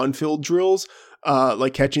the on-field drills,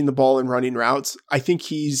 like catching the ball and running routes. I think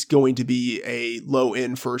he's going to be a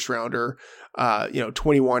low-end first rounder,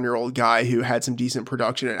 21-year-old guy who had some decent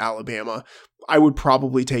production at Alabama. I would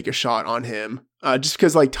probably take a shot on him, just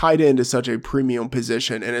because like tight end is such a premium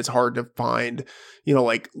position, and it's hard to find,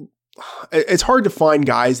 it's hard to find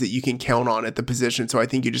guys that you can count on at the position. So I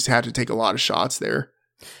think you just have to take a lot of shots there.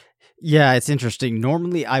 Yeah, it's interesting.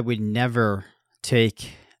 Normally, I would never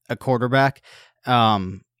take a quarterback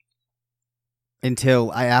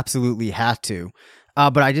until I absolutely had to.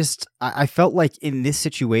 But I felt like in this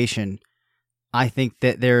situation, I think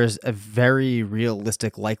that there's a very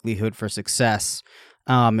realistic likelihood for success.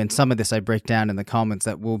 And some of this I break down in the comments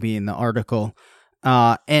that will be in the article.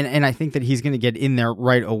 And I think that he's going to get in there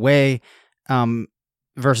right away.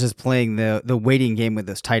 Versus playing the waiting game with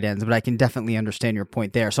those tight ends, but I can definitely understand your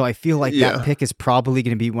point there. So I feel like that pick is probably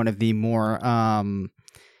going to be one of the more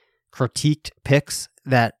critiqued picks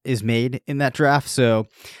that is made in that draft. So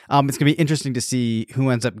it's going to be interesting to see who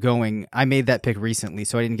ends up going. I made that pick recently,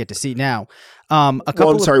 so I didn't get to see now. Go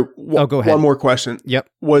ahead. One more question. Yep.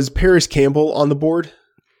 Was Parris Campbell on the board?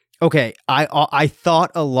 Okay. I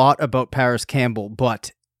thought a lot about Parris Campbell,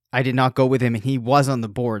 but I did not go with him, and he was on the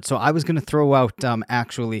board. So I was going to throw out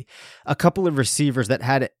actually a couple of receivers that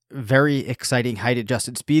had very exciting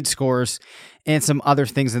height-adjusted speed scores and some other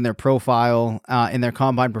things in their profile, in their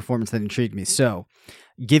combine performance that intrigued me. So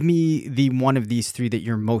give me the one of these three that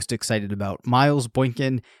you're most excited about. Miles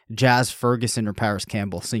Boykin, Jazz Ferguson, or Parris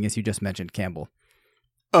Campbell, seeing as you just mentioned Campbell.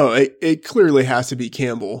 Oh, it clearly has to be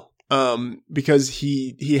Campbell because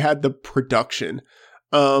he had the production.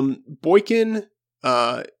 Boykin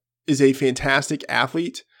is a fantastic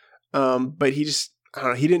athlete, but he just,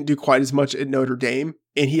 he didn't do quite as much at Notre Dame,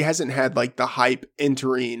 and he hasn't had like the hype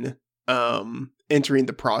entering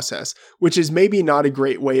the process, which is maybe not a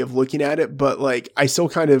great way of looking at it, but like I still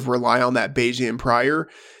kind of rely on that Bayesian prior.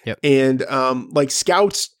 Yep. And like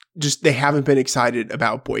scouts just, they haven't been excited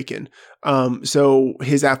about Boykin. So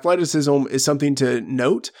his athleticism is something to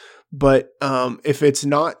note, but if it's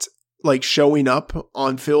not like showing up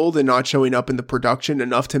on field and not showing up in the production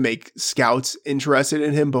enough to make scouts interested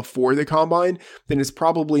in him before the combine, then it's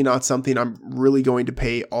probably not something I'm really going to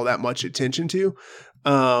pay all that much attention to.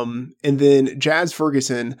 And then Jazz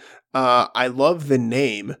Ferguson, I love the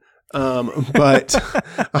name, but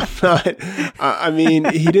I'm not, I mean,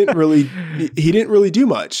 he didn't really do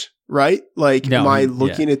much, right? Like, am I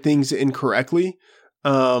looking at things incorrectly?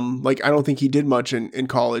 Like, I don't think he did much in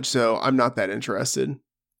college, so I'm not that interested.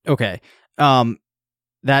 Okay.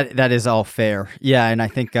 That is all fair. Yeah. And I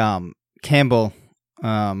think, Campbell,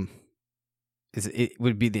 it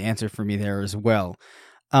would be the answer for me there as well.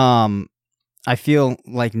 I feel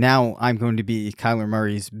like now I'm going to be Kyler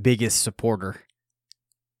Murray's biggest supporter.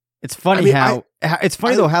 It's funny how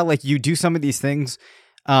like you do some of these things,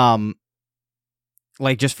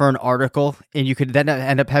 like just for an article, and you could then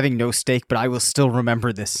end up having no stake, but I will still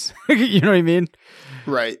remember this. You know what I mean?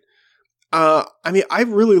 Right. I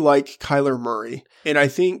really like Kyler Murray, and I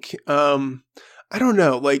think, I don't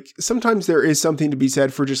know, like sometimes there is something to be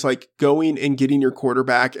said for just like going and getting your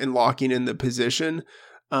quarterback and locking in the position.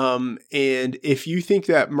 And if you think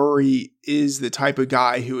that Murray is the type of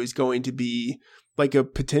guy who is going to be like a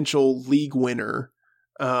potential league winner,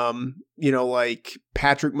 like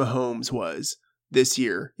Patrick Mahomes was this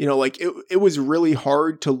year, like it was really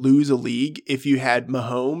hard to lose a league if you had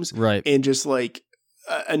Mahomes, right? And just like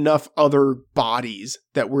enough other bodies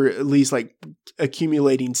that were at least like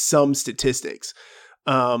accumulating some statistics.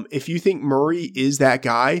 If you think Murray is that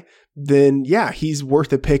guy, then yeah, he's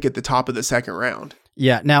worth a pick at the top of the second round.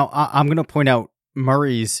 Yeah. Now I'm going to point out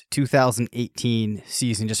Murray's 2018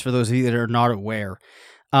 season, just for those of you that are not aware,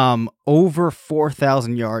 over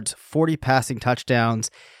 4,000 yards, 40 passing touchdowns,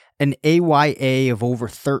 an AYA of over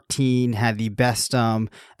 13, had the best of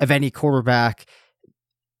any quarterback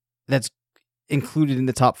that's included in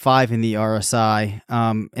the top 5 in the RSI.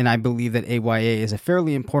 And I believe that AYA is a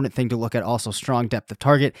fairly important thing to look at. Also strong depth of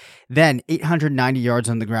target. Then 890 yards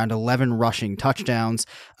on the ground, 11 rushing touchdowns.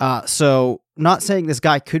 So not saying this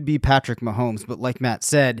guy could be Patrick Mahomes, but like Matt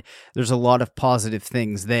said, there's a lot of positive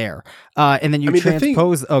things there. And then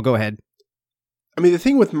transpose. Go ahead. I mean, the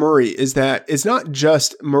thing with Murray is that it's not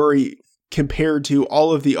just Murray compared to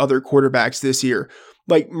all of the other quarterbacks this year.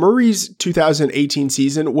 Like Murray's 2018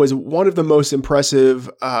 season was one of the most impressive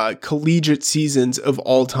collegiate seasons of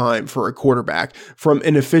all time for a quarterback from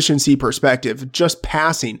an efficiency perspective, just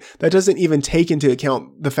passing. That doesn't even take into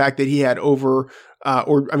account the fact that he had over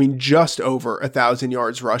just over 1,000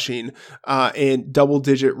 yards rushing, and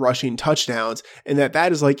double-digit rushing touchdowns, and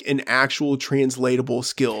that is like an actual translatable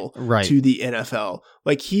skill to the NFL.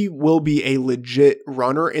 Like, he will be a legit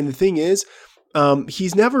runner, and the thing is,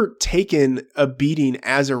 he's never taken a beating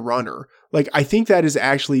as a runner. Like, I think that is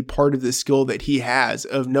actually part of the skill that he has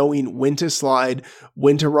of knowing when to slide,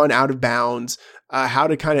 when to run out of bounds, how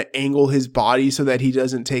to kind of angle his body so that he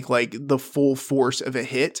doesn't take like the full force of a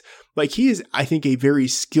hit. Like, he is, I think, a very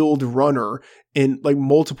skilled runner in like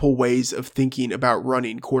multiple ways of thinking about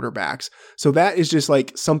running quarterbacks. So that is just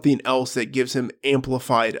like something else that gives him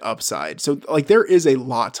amplified upside. So like, there is a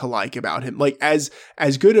lot to like about him. Like, as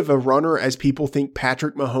good of a runner as people think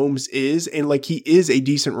Patrick Mahomes is, and like, he is a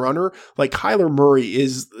decent runner, like Kyler Murray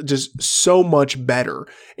is just so much better.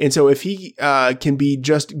 And so if he can be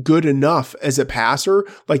just good enough as a passer,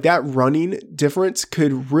 like, that running difference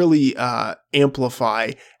could really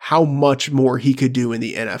amplify how much more he could do in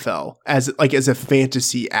the NFL as a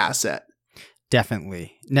fantasy asset.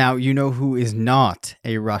 Definitely. Now, you know who is not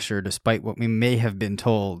a rusher, despite what we may have been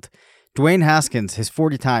told. Dwayne Haskins, his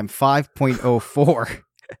 40 time 5.04.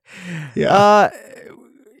 Yeah.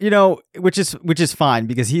 Which is fine,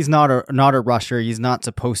 because he's not a rusher. He's not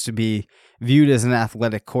supposed to be viewed as an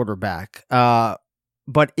athletic quarterback.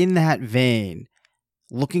 But in that vein,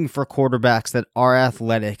 looking for quarterbacks that are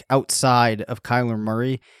athletic outside of Kyler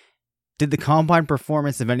Murray, did the combine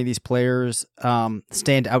performance of any of these players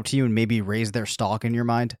stand out to you and maybe raise their stock in your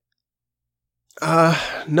mind?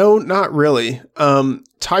 No, not really.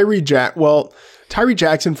 Tyree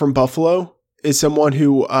Jackson from Buffalo is someone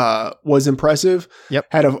who was impressive. Yep.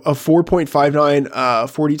 Had a 4.59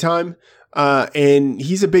 40 time, and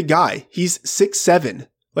he's a big guy. He's 6'7".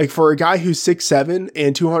 Like, for a guy who's 6'7"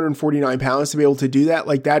 and 249 pounds to be able to do that,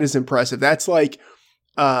 like, that is impressive. That's like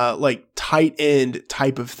tight end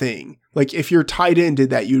type of thing. Like, if your tight end did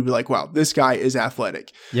that, you'd be like, wow, this guy is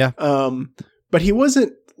athletic. Yeah. But he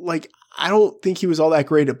wasn't like, I don't think he was all that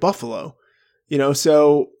great at Buffalo,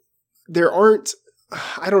 so there aren't,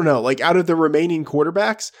 I don't know, like, out of the remaining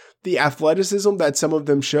quarterbacks, the athleticism that some of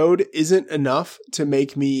them showed isn't enough to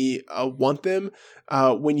make me want them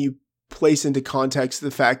when you place into context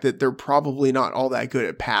the fact that they're probably not all that good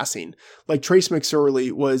at passing. Like, Trace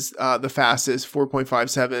McSorley was the fastest,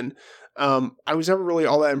 4.57. I was never really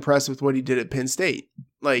all that impressed with what he did at Penn State.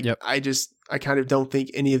 Like, yep. I kind of don't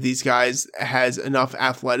think any of these guys has enough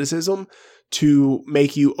athleticism to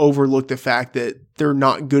make you overlook the fact that they're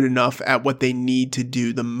not good enough at what they need to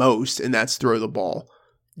do the most, and that's throw the ball.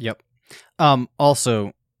 Yep.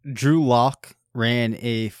 Also, Drew Lock ran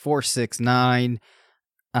a 4.69.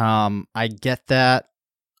 I get that.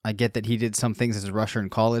 I get that he did some things as a rusher in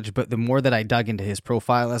college, but the more that I dug into his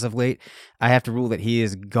profile as of late, I have to rule that he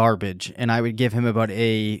is garbage, and I would give him about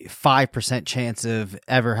a 5% chance of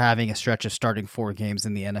ever having a stretch of starting 4 games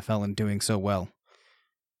in the NFL and doing so well.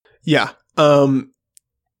 Yeah. Well,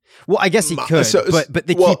 I guess he could, but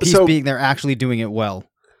the key piece being they're actually doing it well.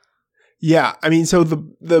 Yeah, I mean, so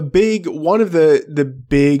one of the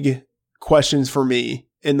big questions for me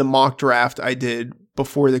in the mock draft I did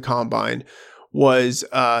before the combine was,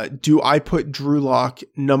 do I put Drew Lock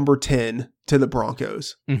number 10 to the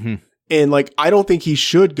Broncos? Mm-hmm. And like, I don't think he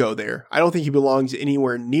should go there. I don't think he belongs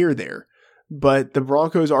anywhere near there, but the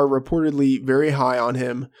Broncos are reportedly very high on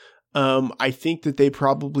him. I think that they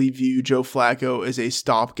probably view Joe Flacco as a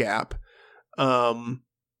stopgap. And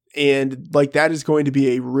like, that is going to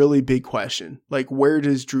be a really big question. Like, where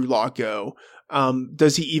does Drew Lock go?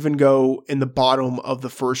 Does he even go in the bottom of the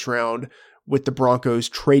first round, with the Broncos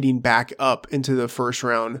trading back up into the first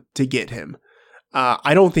round to get him?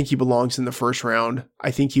 I don't think he belongs in the first round.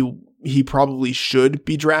 I think he probably should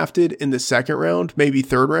be drafted in the second round, maybe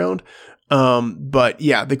third round. But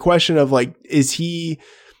yeah, the question of like, is he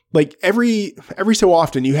like, every so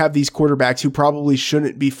often you have these quarterbacks who probably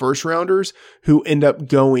shouldn't be first rounders who end up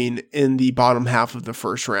going in the bottom half of the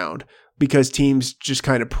first round because teams just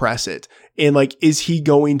kind of press it. And like, is he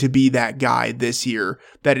going to be that guy this year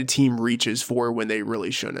that a team reaches for when they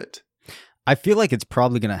really shouldn't? I feel like it's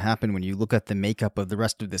probably going to happen when you look at the makeup of the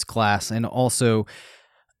rest of this class. And also,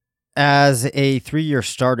 as a 3-year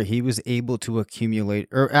starter, he was able to accumulate,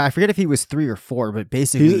 or I forget if he was 3 or 4, but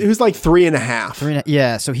basically he was like 3.5.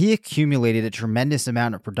 Yeah. So he accumulated a tremendous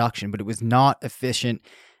amount of production, but it was not efficient.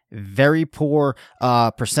 Very poor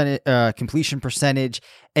completion percentage,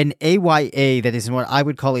 an AYA that is in what I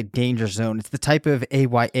would call a danger zone. It's the type of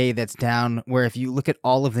AYA that's down where if you look at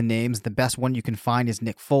all of the names, the best one you can find is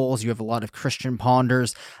Nick Foles. You have a lot of Christian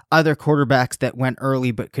Ponders, other quarterbacks that went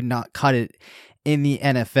early but could not cut it in the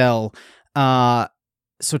NFL.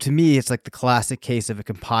 So to me, it's like the classic case of a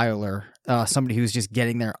compiler. somebody who's just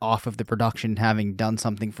getting there off of the production, having done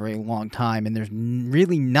something for a long time, and there's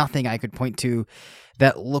really nothing I could point to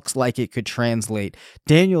that looks like it could translate.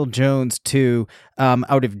 Daniel Jones, too,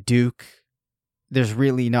 out of Duke, there's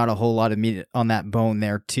really not a whole lot of meat on that bone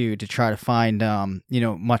there, too, to try to find,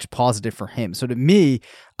 much positive for him. So to me,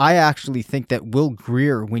 I actually think that Will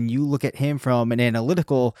Grier, when you look at him from an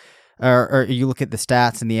analytical, or you look at the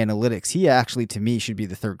stats and the analytics, he actually, to me, should be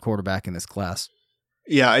the third quarterback in this class.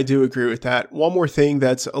 Yeah, I do agree with that. One more thing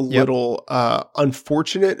that's a little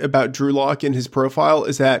unfortunate about Drew Lock in his profile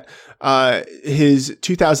is that his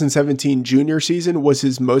 2017 junior season was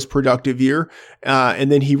his most productive year.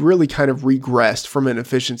 And then he really kind of regressed from an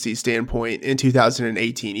efficiency standpoint in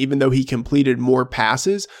 2018. Even though he completed more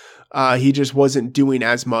passes, he just wasn't doing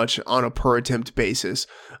as much on a per attempt basis.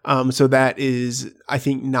 So that is, I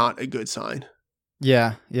think, not a good sign.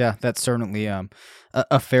 Yeah, that's certainly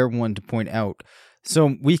a fair one to point out.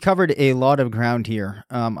 So we covered a lot of ground here.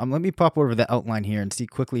 Let me pop over the outline here and see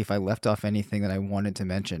quickly if I left off anything that I wanted to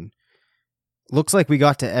mention. Looks like we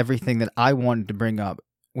got to everything that I wanted to bring up.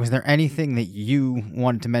 Was there anything that you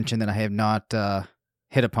wanted to mention that I have not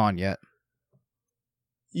hit upon yet?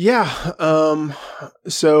 Yeah.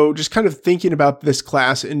 So just kind of thinking about this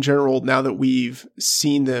class in general, now that we've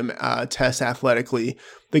seen them test athletically,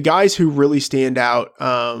 the guys who really stand out,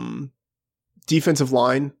 defensive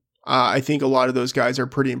line, I think a lot of those guys are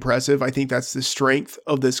pretty impressive. I think that's the strength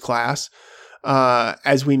of this class.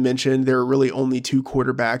 As we mentioned, there are really only two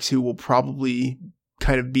quarterbacks who will probably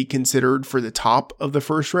kind of be considered for the top of the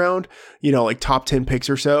first round, like top 10 picks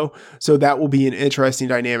or so. So that will be an interesting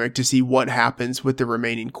dynamic to see what happens with the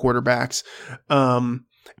remaining quarterbacks.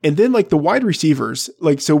 And then like the wide receivers,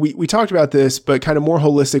 so we talked about this, but kind of more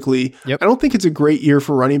holistically, I don't think it's a great year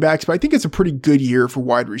for running backs, but I think it's a pretty good year for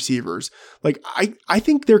wide receivers. I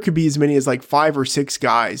think there could be as many as 5 or 6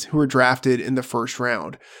 guys who are drafted in the first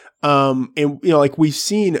round. And we've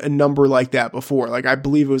seen a number like that before. I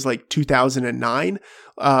believe it was 2009.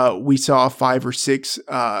 We saw 5 or 6,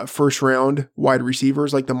 first round wide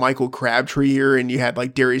receivers, like the Michael Crabtree year. And you had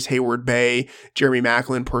Darius Hayward-Bay, Jeremy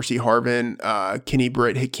Maclin, Percy Harvin, Kenny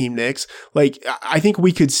Britt, Hakeem Nicks. I think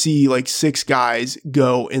we could see 6 guys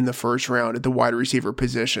go in the first round at the wide receiver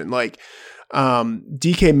position.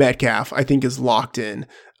 DK Metcalf, I think, is locked in.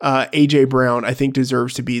 AJ Brown, I think,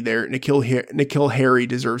 deserves to be there. N'Keal Harry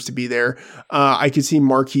deserves to be there. I could see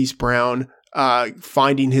Marquise Brown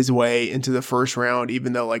finding his way into the first round,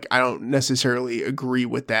 even though I don't necessarily agree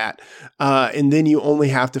with that. And then you only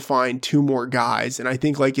have to find 2 more guys, and I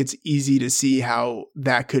think it's easy to see how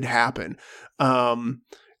that could happen.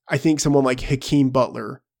 I think someone like Hakeem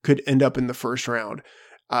Butler could end up in the first round.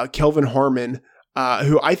 Kelvin Harmon,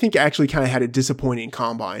 who I think actually kind of had a disappointing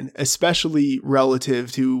combine, especially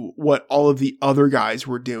relative to what all of the other guys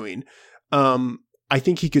were doing. I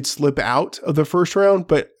think he could slip out of the first round,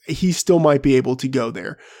 but he still might be able to go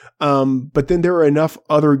there. But then there are enough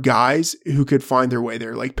other guys who could find their way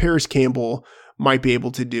there. Parris Campbell might be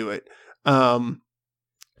able to do it.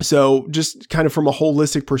 So just kind of from a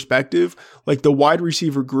holistic perspective, the wide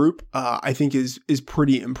receiver group, I think is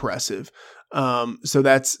pretty impressive. So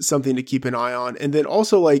that's something to keep an eye on. And then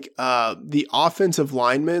also the offensive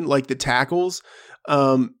linemen, the tackles,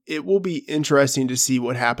 it will be interesting to see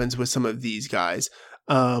what happens with some of these guys.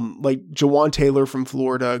 Jawan Taylor from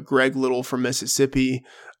Florida, Greg Little from Mississippi.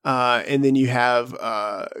 And then you have,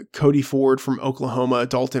 Cody Ford from Oklahoma,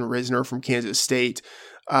 Dalton Risner from Kansas State.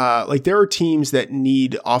 There are teams that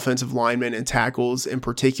need offensive linemen and tackles in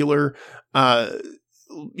particular.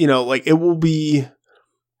 It will be,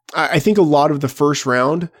 I think a lot of the first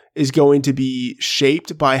round is going to be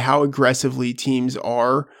shaped by how aggressively teams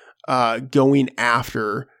are going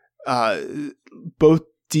after both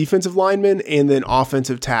defensive linemen and then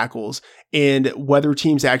offensive tackles, and whether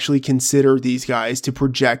teams actually consider these guys to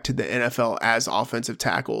project to the NFL as offensive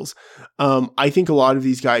tackles. I think a lot of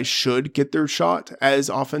these guys should get their shot as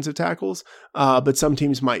offensive tackles, but some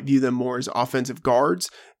teams might view them more as offensive guards.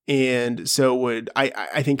 And so would,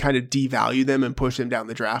 I think, kind of devalue them and push them down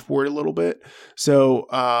the draft board a little bit. So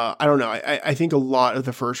I don't know. I think a lot of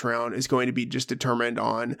the first round is going to be just determined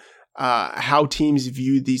on how teams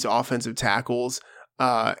view these offensive tackles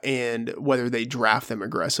and whether they draft them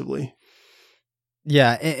aggressively.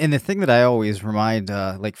 Yeah, and the thing that I always remind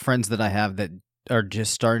friends that I have that are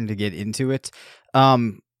just starting to get into it,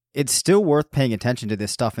 it's still worth paying attention to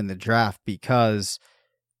this stuff in the draft, because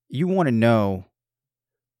you want to know,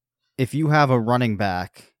 if you have a running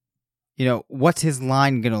back, what's his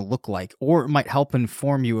line going to look like? Or it might help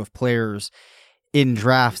inform you of players in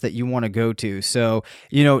drafts that you want to go to. So,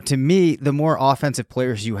 to me, the more offensive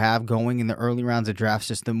players you have going in the early rounds of drafts,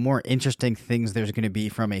 just the more interesting things there's going to be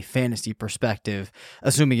from a fantasy perspective,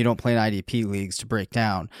 assuming you don't play in IDP leagues to break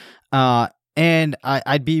down. And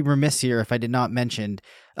I'd be remiss here if I did not mention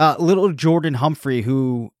little Jordan Humphrey,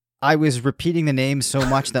 who I was repeating the name so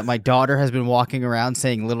much that my daughter has been walking around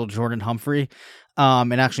saying little Jordan Humphrey.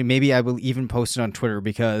 And actually, maybe I will even post it on Twitter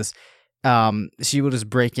because she will just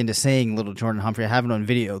break into saying little Jordan Humphrey. I have it on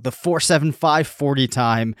video. The 4.75 40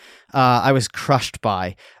 time, I was crushed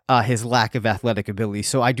by his lack of athletic ability.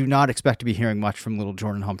 So I do not expect to be hearing much from little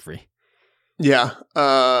Jordan Humphrey. Yeah.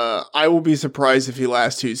 I will be surprised if he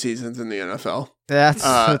lasts 2 seasons in the NFL. That's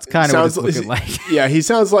kind of what it's looking like. Yeah, he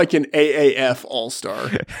sounds like an AAF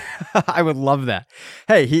all-star. I would love that.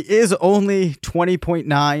 Hey, he is only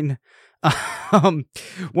 20.9.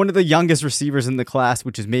 One of the youngest receivers in the class,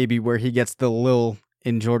 which is maybe where he gets the lil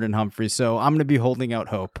in Jordan Humphrey. So I'm going to be holding out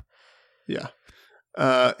hope. Yeah.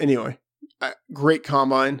 Anyway, great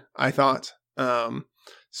combine, I thought.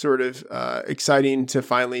 Sort of exciting to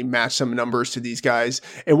finally match some numbers to these guys.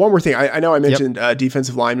 And one more thing, I know I mentioned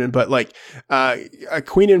defensive linemen, but like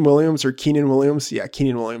Keenan Williams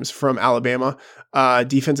from Alabama,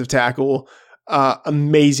 defensive tackle,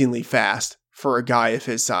 amazingly fast for a guy of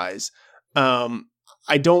his size.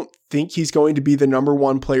 I don't think he's going to be the number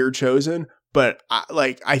one player chosen, but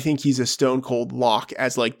I think he's a stone cold lock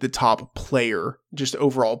as like the top player, just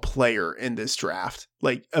overall player in this draft.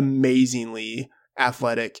 Like amazingly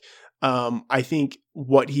athletic. I think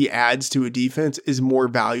what he adds to a defense is more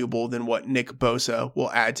valuable than what Nick Bosa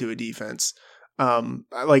will add to a defense.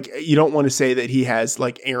 You don't want to say that he has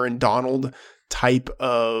like Aaron Donald type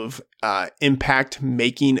of impact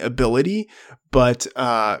making ability, but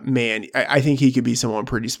man, I think he could be someone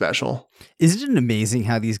pretty special. Isn't it amazing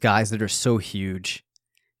how these guys that are so huge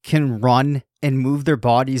can run and move their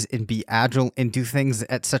bodies and be agile and do things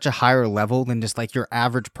at such a higher level than just like your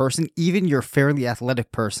average person, even your fairly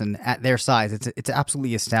athletic person at their size? It's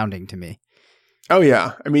absolutely astounding to me. Oh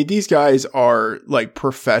yeah. I mean, these guys are like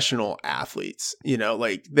professional athletes,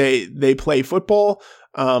 like they play football.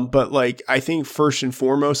 But like, I think first and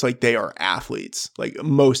foremost, like they are athletes, like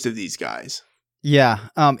most of these guys. Yeah.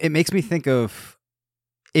 It makes me think of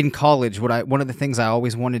in college, one of the things I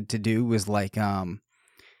always wanted to do was like,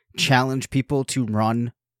 challenge people to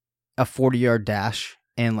run a 40-yard dash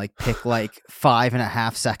and like pick like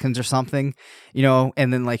 5.5 seconds or something,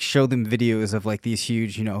 and then like show them videos of like these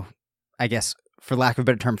huge, I guess for lack of a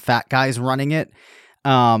better term, fat guys running it.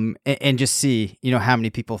 And just see, how many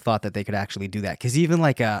people thought that they could actually do that. Cause even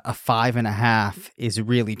like a 5.5 is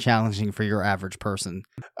really challenging for your average person.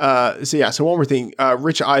 So one more thing,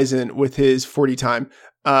 Rich Eisen with his 40 time,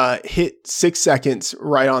 hit 6 seconds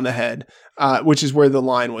right on the head, which is where the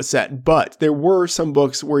line was set. But there were some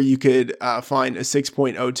books where you could find a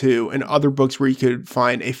 6.02 and other books where you could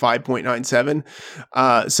find a 5.97.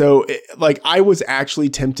 I was actually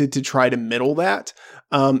tempted to try to middle that.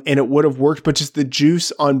 And it would have worked, but just the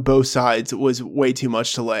juice on both sides was way too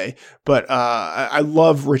much to lay. But I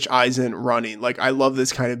love Rich Eisen running. Like, I love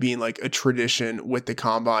this kind of being like a tradition with the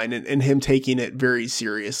combine and him taking it very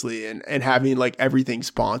seriously and having like everything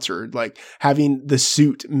sponsored, like having the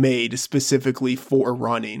suit made specifically for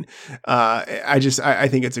running. I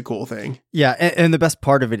think it's a cool thing. Yeah. And the best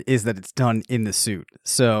part of it is that it's done in the suit.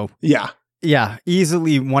 So yeah,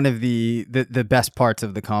 easily one of the best parts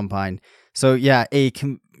of the combine. So yeah,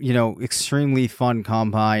 extremely fun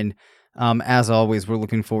combine. As always, we're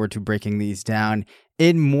looking forward to breaking these down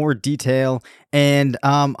in more detail. And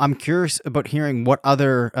I'm curious about hearing what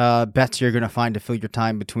other bets you're going to find to fill your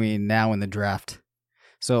time between now and the draft.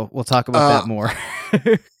 So we'll talk about that more.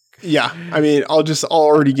 Yeah, I mean, I'll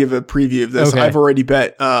already give a preview of this. Okay. I've already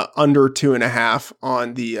bet under 2.5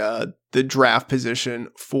 on the draft position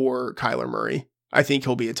for Kyler Murray. I think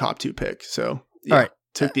he'll be a top 2 pick. So yeah. All right.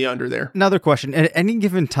 Took the under there. Another question. At any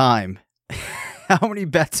given time, how many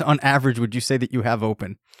bets on average would you say that you have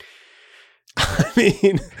open? I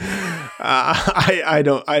mean, I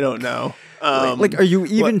don't know. Are you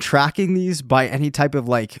even tracking these by any type of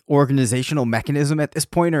like organizational mechanism at this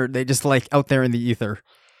point, or are they just like out there in the ether?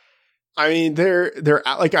 I mean, they're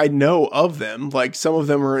like, I know of them. Like some of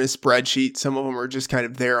them are in a spreadsheet. Some of them are just kind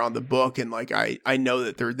of there on the book. And like, I know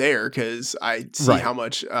that they're there because I see how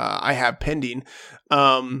much I have pending.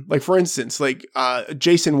 Like for instance, like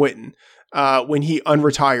Jason Witten, when he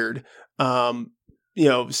unretired,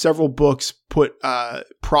 several books put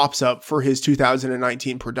props up for his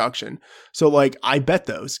 2019 production. So like I bet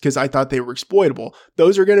those because I thought they were exploitable.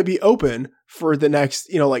 Those are going to be open for the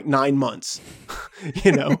next, like 9 months,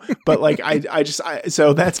 but like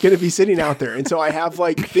so that's going to be sitting out there. And so I have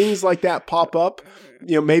like things like that pop up,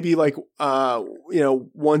 maybe like,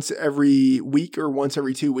 once every week or once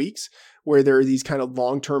every 2 weeks where there are these kind of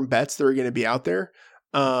long-term bets that are going to be out there.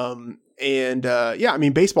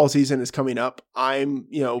 Baseball season is coming up. I'm,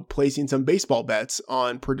 placing some baseball bets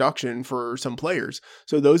on production for some players.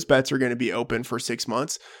 So those bets are going to be open for 6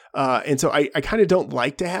 months. And so I kind of don't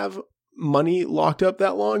like to have money locked up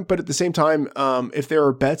that long, but at the same time, if there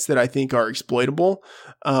are bets that I think are exploitable,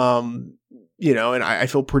 and I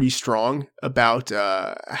feel pretty strong about,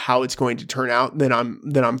 how it's going to turn out, then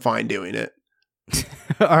I'm fine doing it.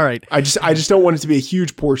 All right. I just don't want it to be a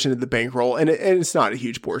huge portion of the bankroll, and it's not a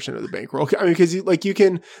huge portion of the bankroll. I mean, because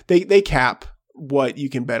they cap what you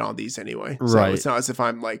can bet on these anyway. So right. It's not as if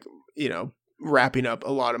I'm like wrapping up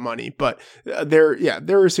a lot of money, but there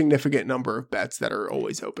are a significant number of bets that are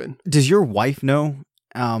always open. Does your wife know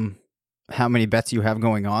how many bets you have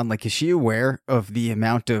going on? Like, is she aware of the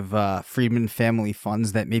amount of Freedman family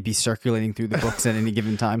funds that may be circulating through the books at any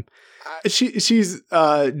given time? She's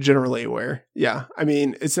generally aware. Yeah. I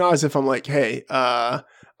mean, it's not as if I'm like, hey, I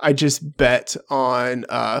just bet on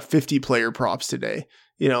 50 player props today.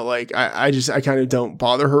 I kind of don't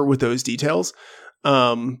bother her with those details.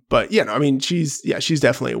 But I mean, she's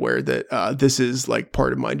definitely aware that this is like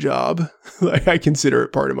part of my job. Like I consider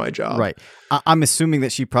it part of my job. Right. I'm assuming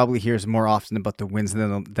that she probably hears more often about the wins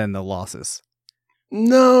than the losses.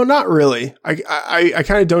 No, not really. I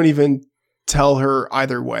kind of don't even tell her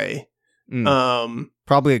either way.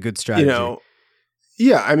 Probably a good strategy.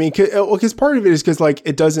 Yeah. I mean, because part of it is because like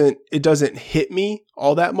it doesn't hit me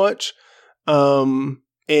all that much.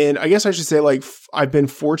 And I guess I should say like I've been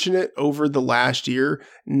fortunate over the last year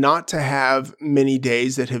not to have many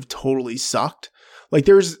days that have totally sucked. Like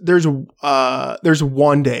there's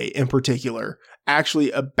one day in particular,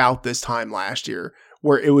 actually about this time last year,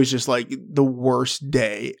 where it was just like the worst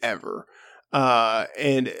day ever.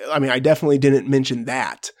 And I mean, I definitely didn't mention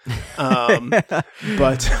that.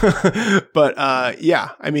 But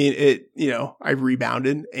I mean, I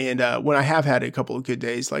rebounded. And, when I have had a couple of good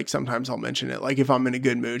days, like sometimes I'll mention it. Like if I'm in a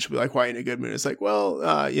good mood, she'll be like, why in a good mood? It's like, well,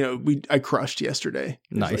 I crushed yesterday.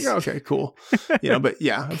 Nice. Like, okay, cool. But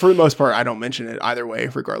yeah, for the most part, I don't mention it either way,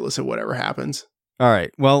 regardless of whatever happens. All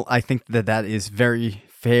right. Well, I think that is very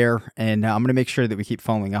fair, and I'm going to make sure that we keep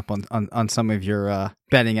following up on some of your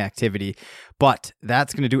betting activity. But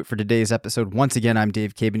that's going to do it for today's episode. Once again, I'm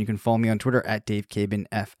Dave Cabin. You can follow me on Twitter at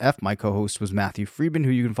DaveCabinFF. My co-host was Matthew Freedman,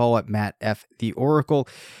 who you can follow at Matt F. The Oracle.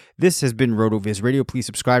 This has been RotoViz Radio. Please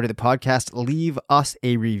subscribe to the podcast, leave us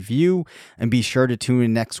a review, and be sure to tune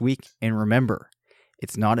in next week. And remember,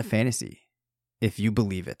 it's not a fantasy if you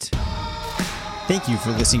believe it. Thank you for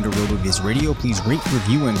listening to RotoViz Radio. Please rate,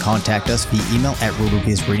 review, and contact us via email at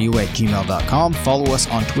rotovizradio@gmail.com. Follow us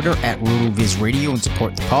on Twitter at RotoViz Radio and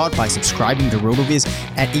support the pod by subscribing to RotoViz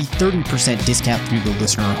at a 30% discount through the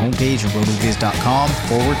listener homepage at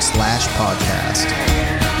rotoviz.com/podcast.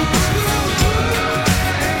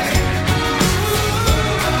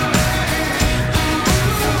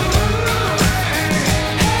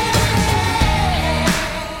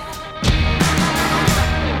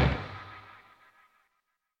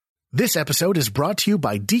 This episode is brought to you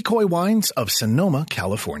by Decoy Wines of Sonoma,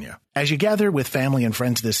 California. As you gather with family and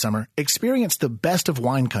friends this summer, experience the best of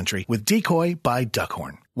wine country with Decoy by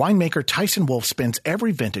Duckhorn. Winemaker Tyson Wolfe spends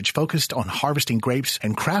every vintage focused on harvesting grapes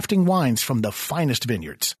and crafting wines from the finest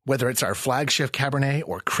vineyards. Whether it's our flagship Cabernet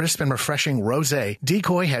or crisp and refreshing Rosé,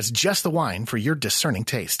 Decoy has just the wine for your discerning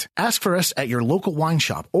taste. Ask for us at your local wine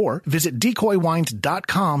shop or visit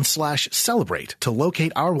decoywines.com/celebrate to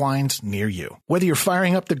locate our wines near you. Whether you're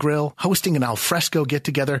firing up the grill, hosting an alfresco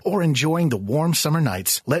get-together, or enjoying the warm summer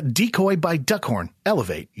nights, let Decoy by Duckhorn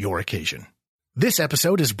elevate your occasion. This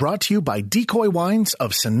episode is brought to you by Decoy Wines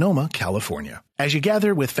of Sonoma, California. As you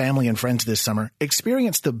gather with family and friends this summer,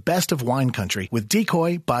 experience the best of wine country with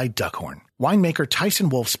Decoy by Duckhorn. Winemaker Tyson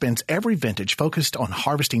Wolfe spends every vintage focused on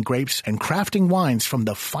harvesting grapes and crafting wines from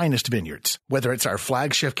the finest vineyards. Whether it's our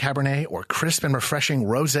flagship Cabernet or crisp and refreshing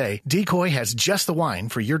Rosé, Decoy has just the wine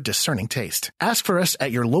for your discerning taste. Ask for us at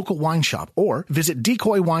your local wine shop or visit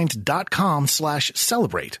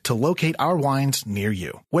decoywines.com/celebrate to locate our wines near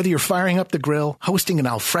you. Whether you're firing up the grill, hosting an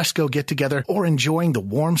alfresco get-together, or enjoying the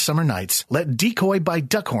warm summer nights, let Decoy by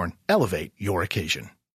Duckhorn elevate your occasion.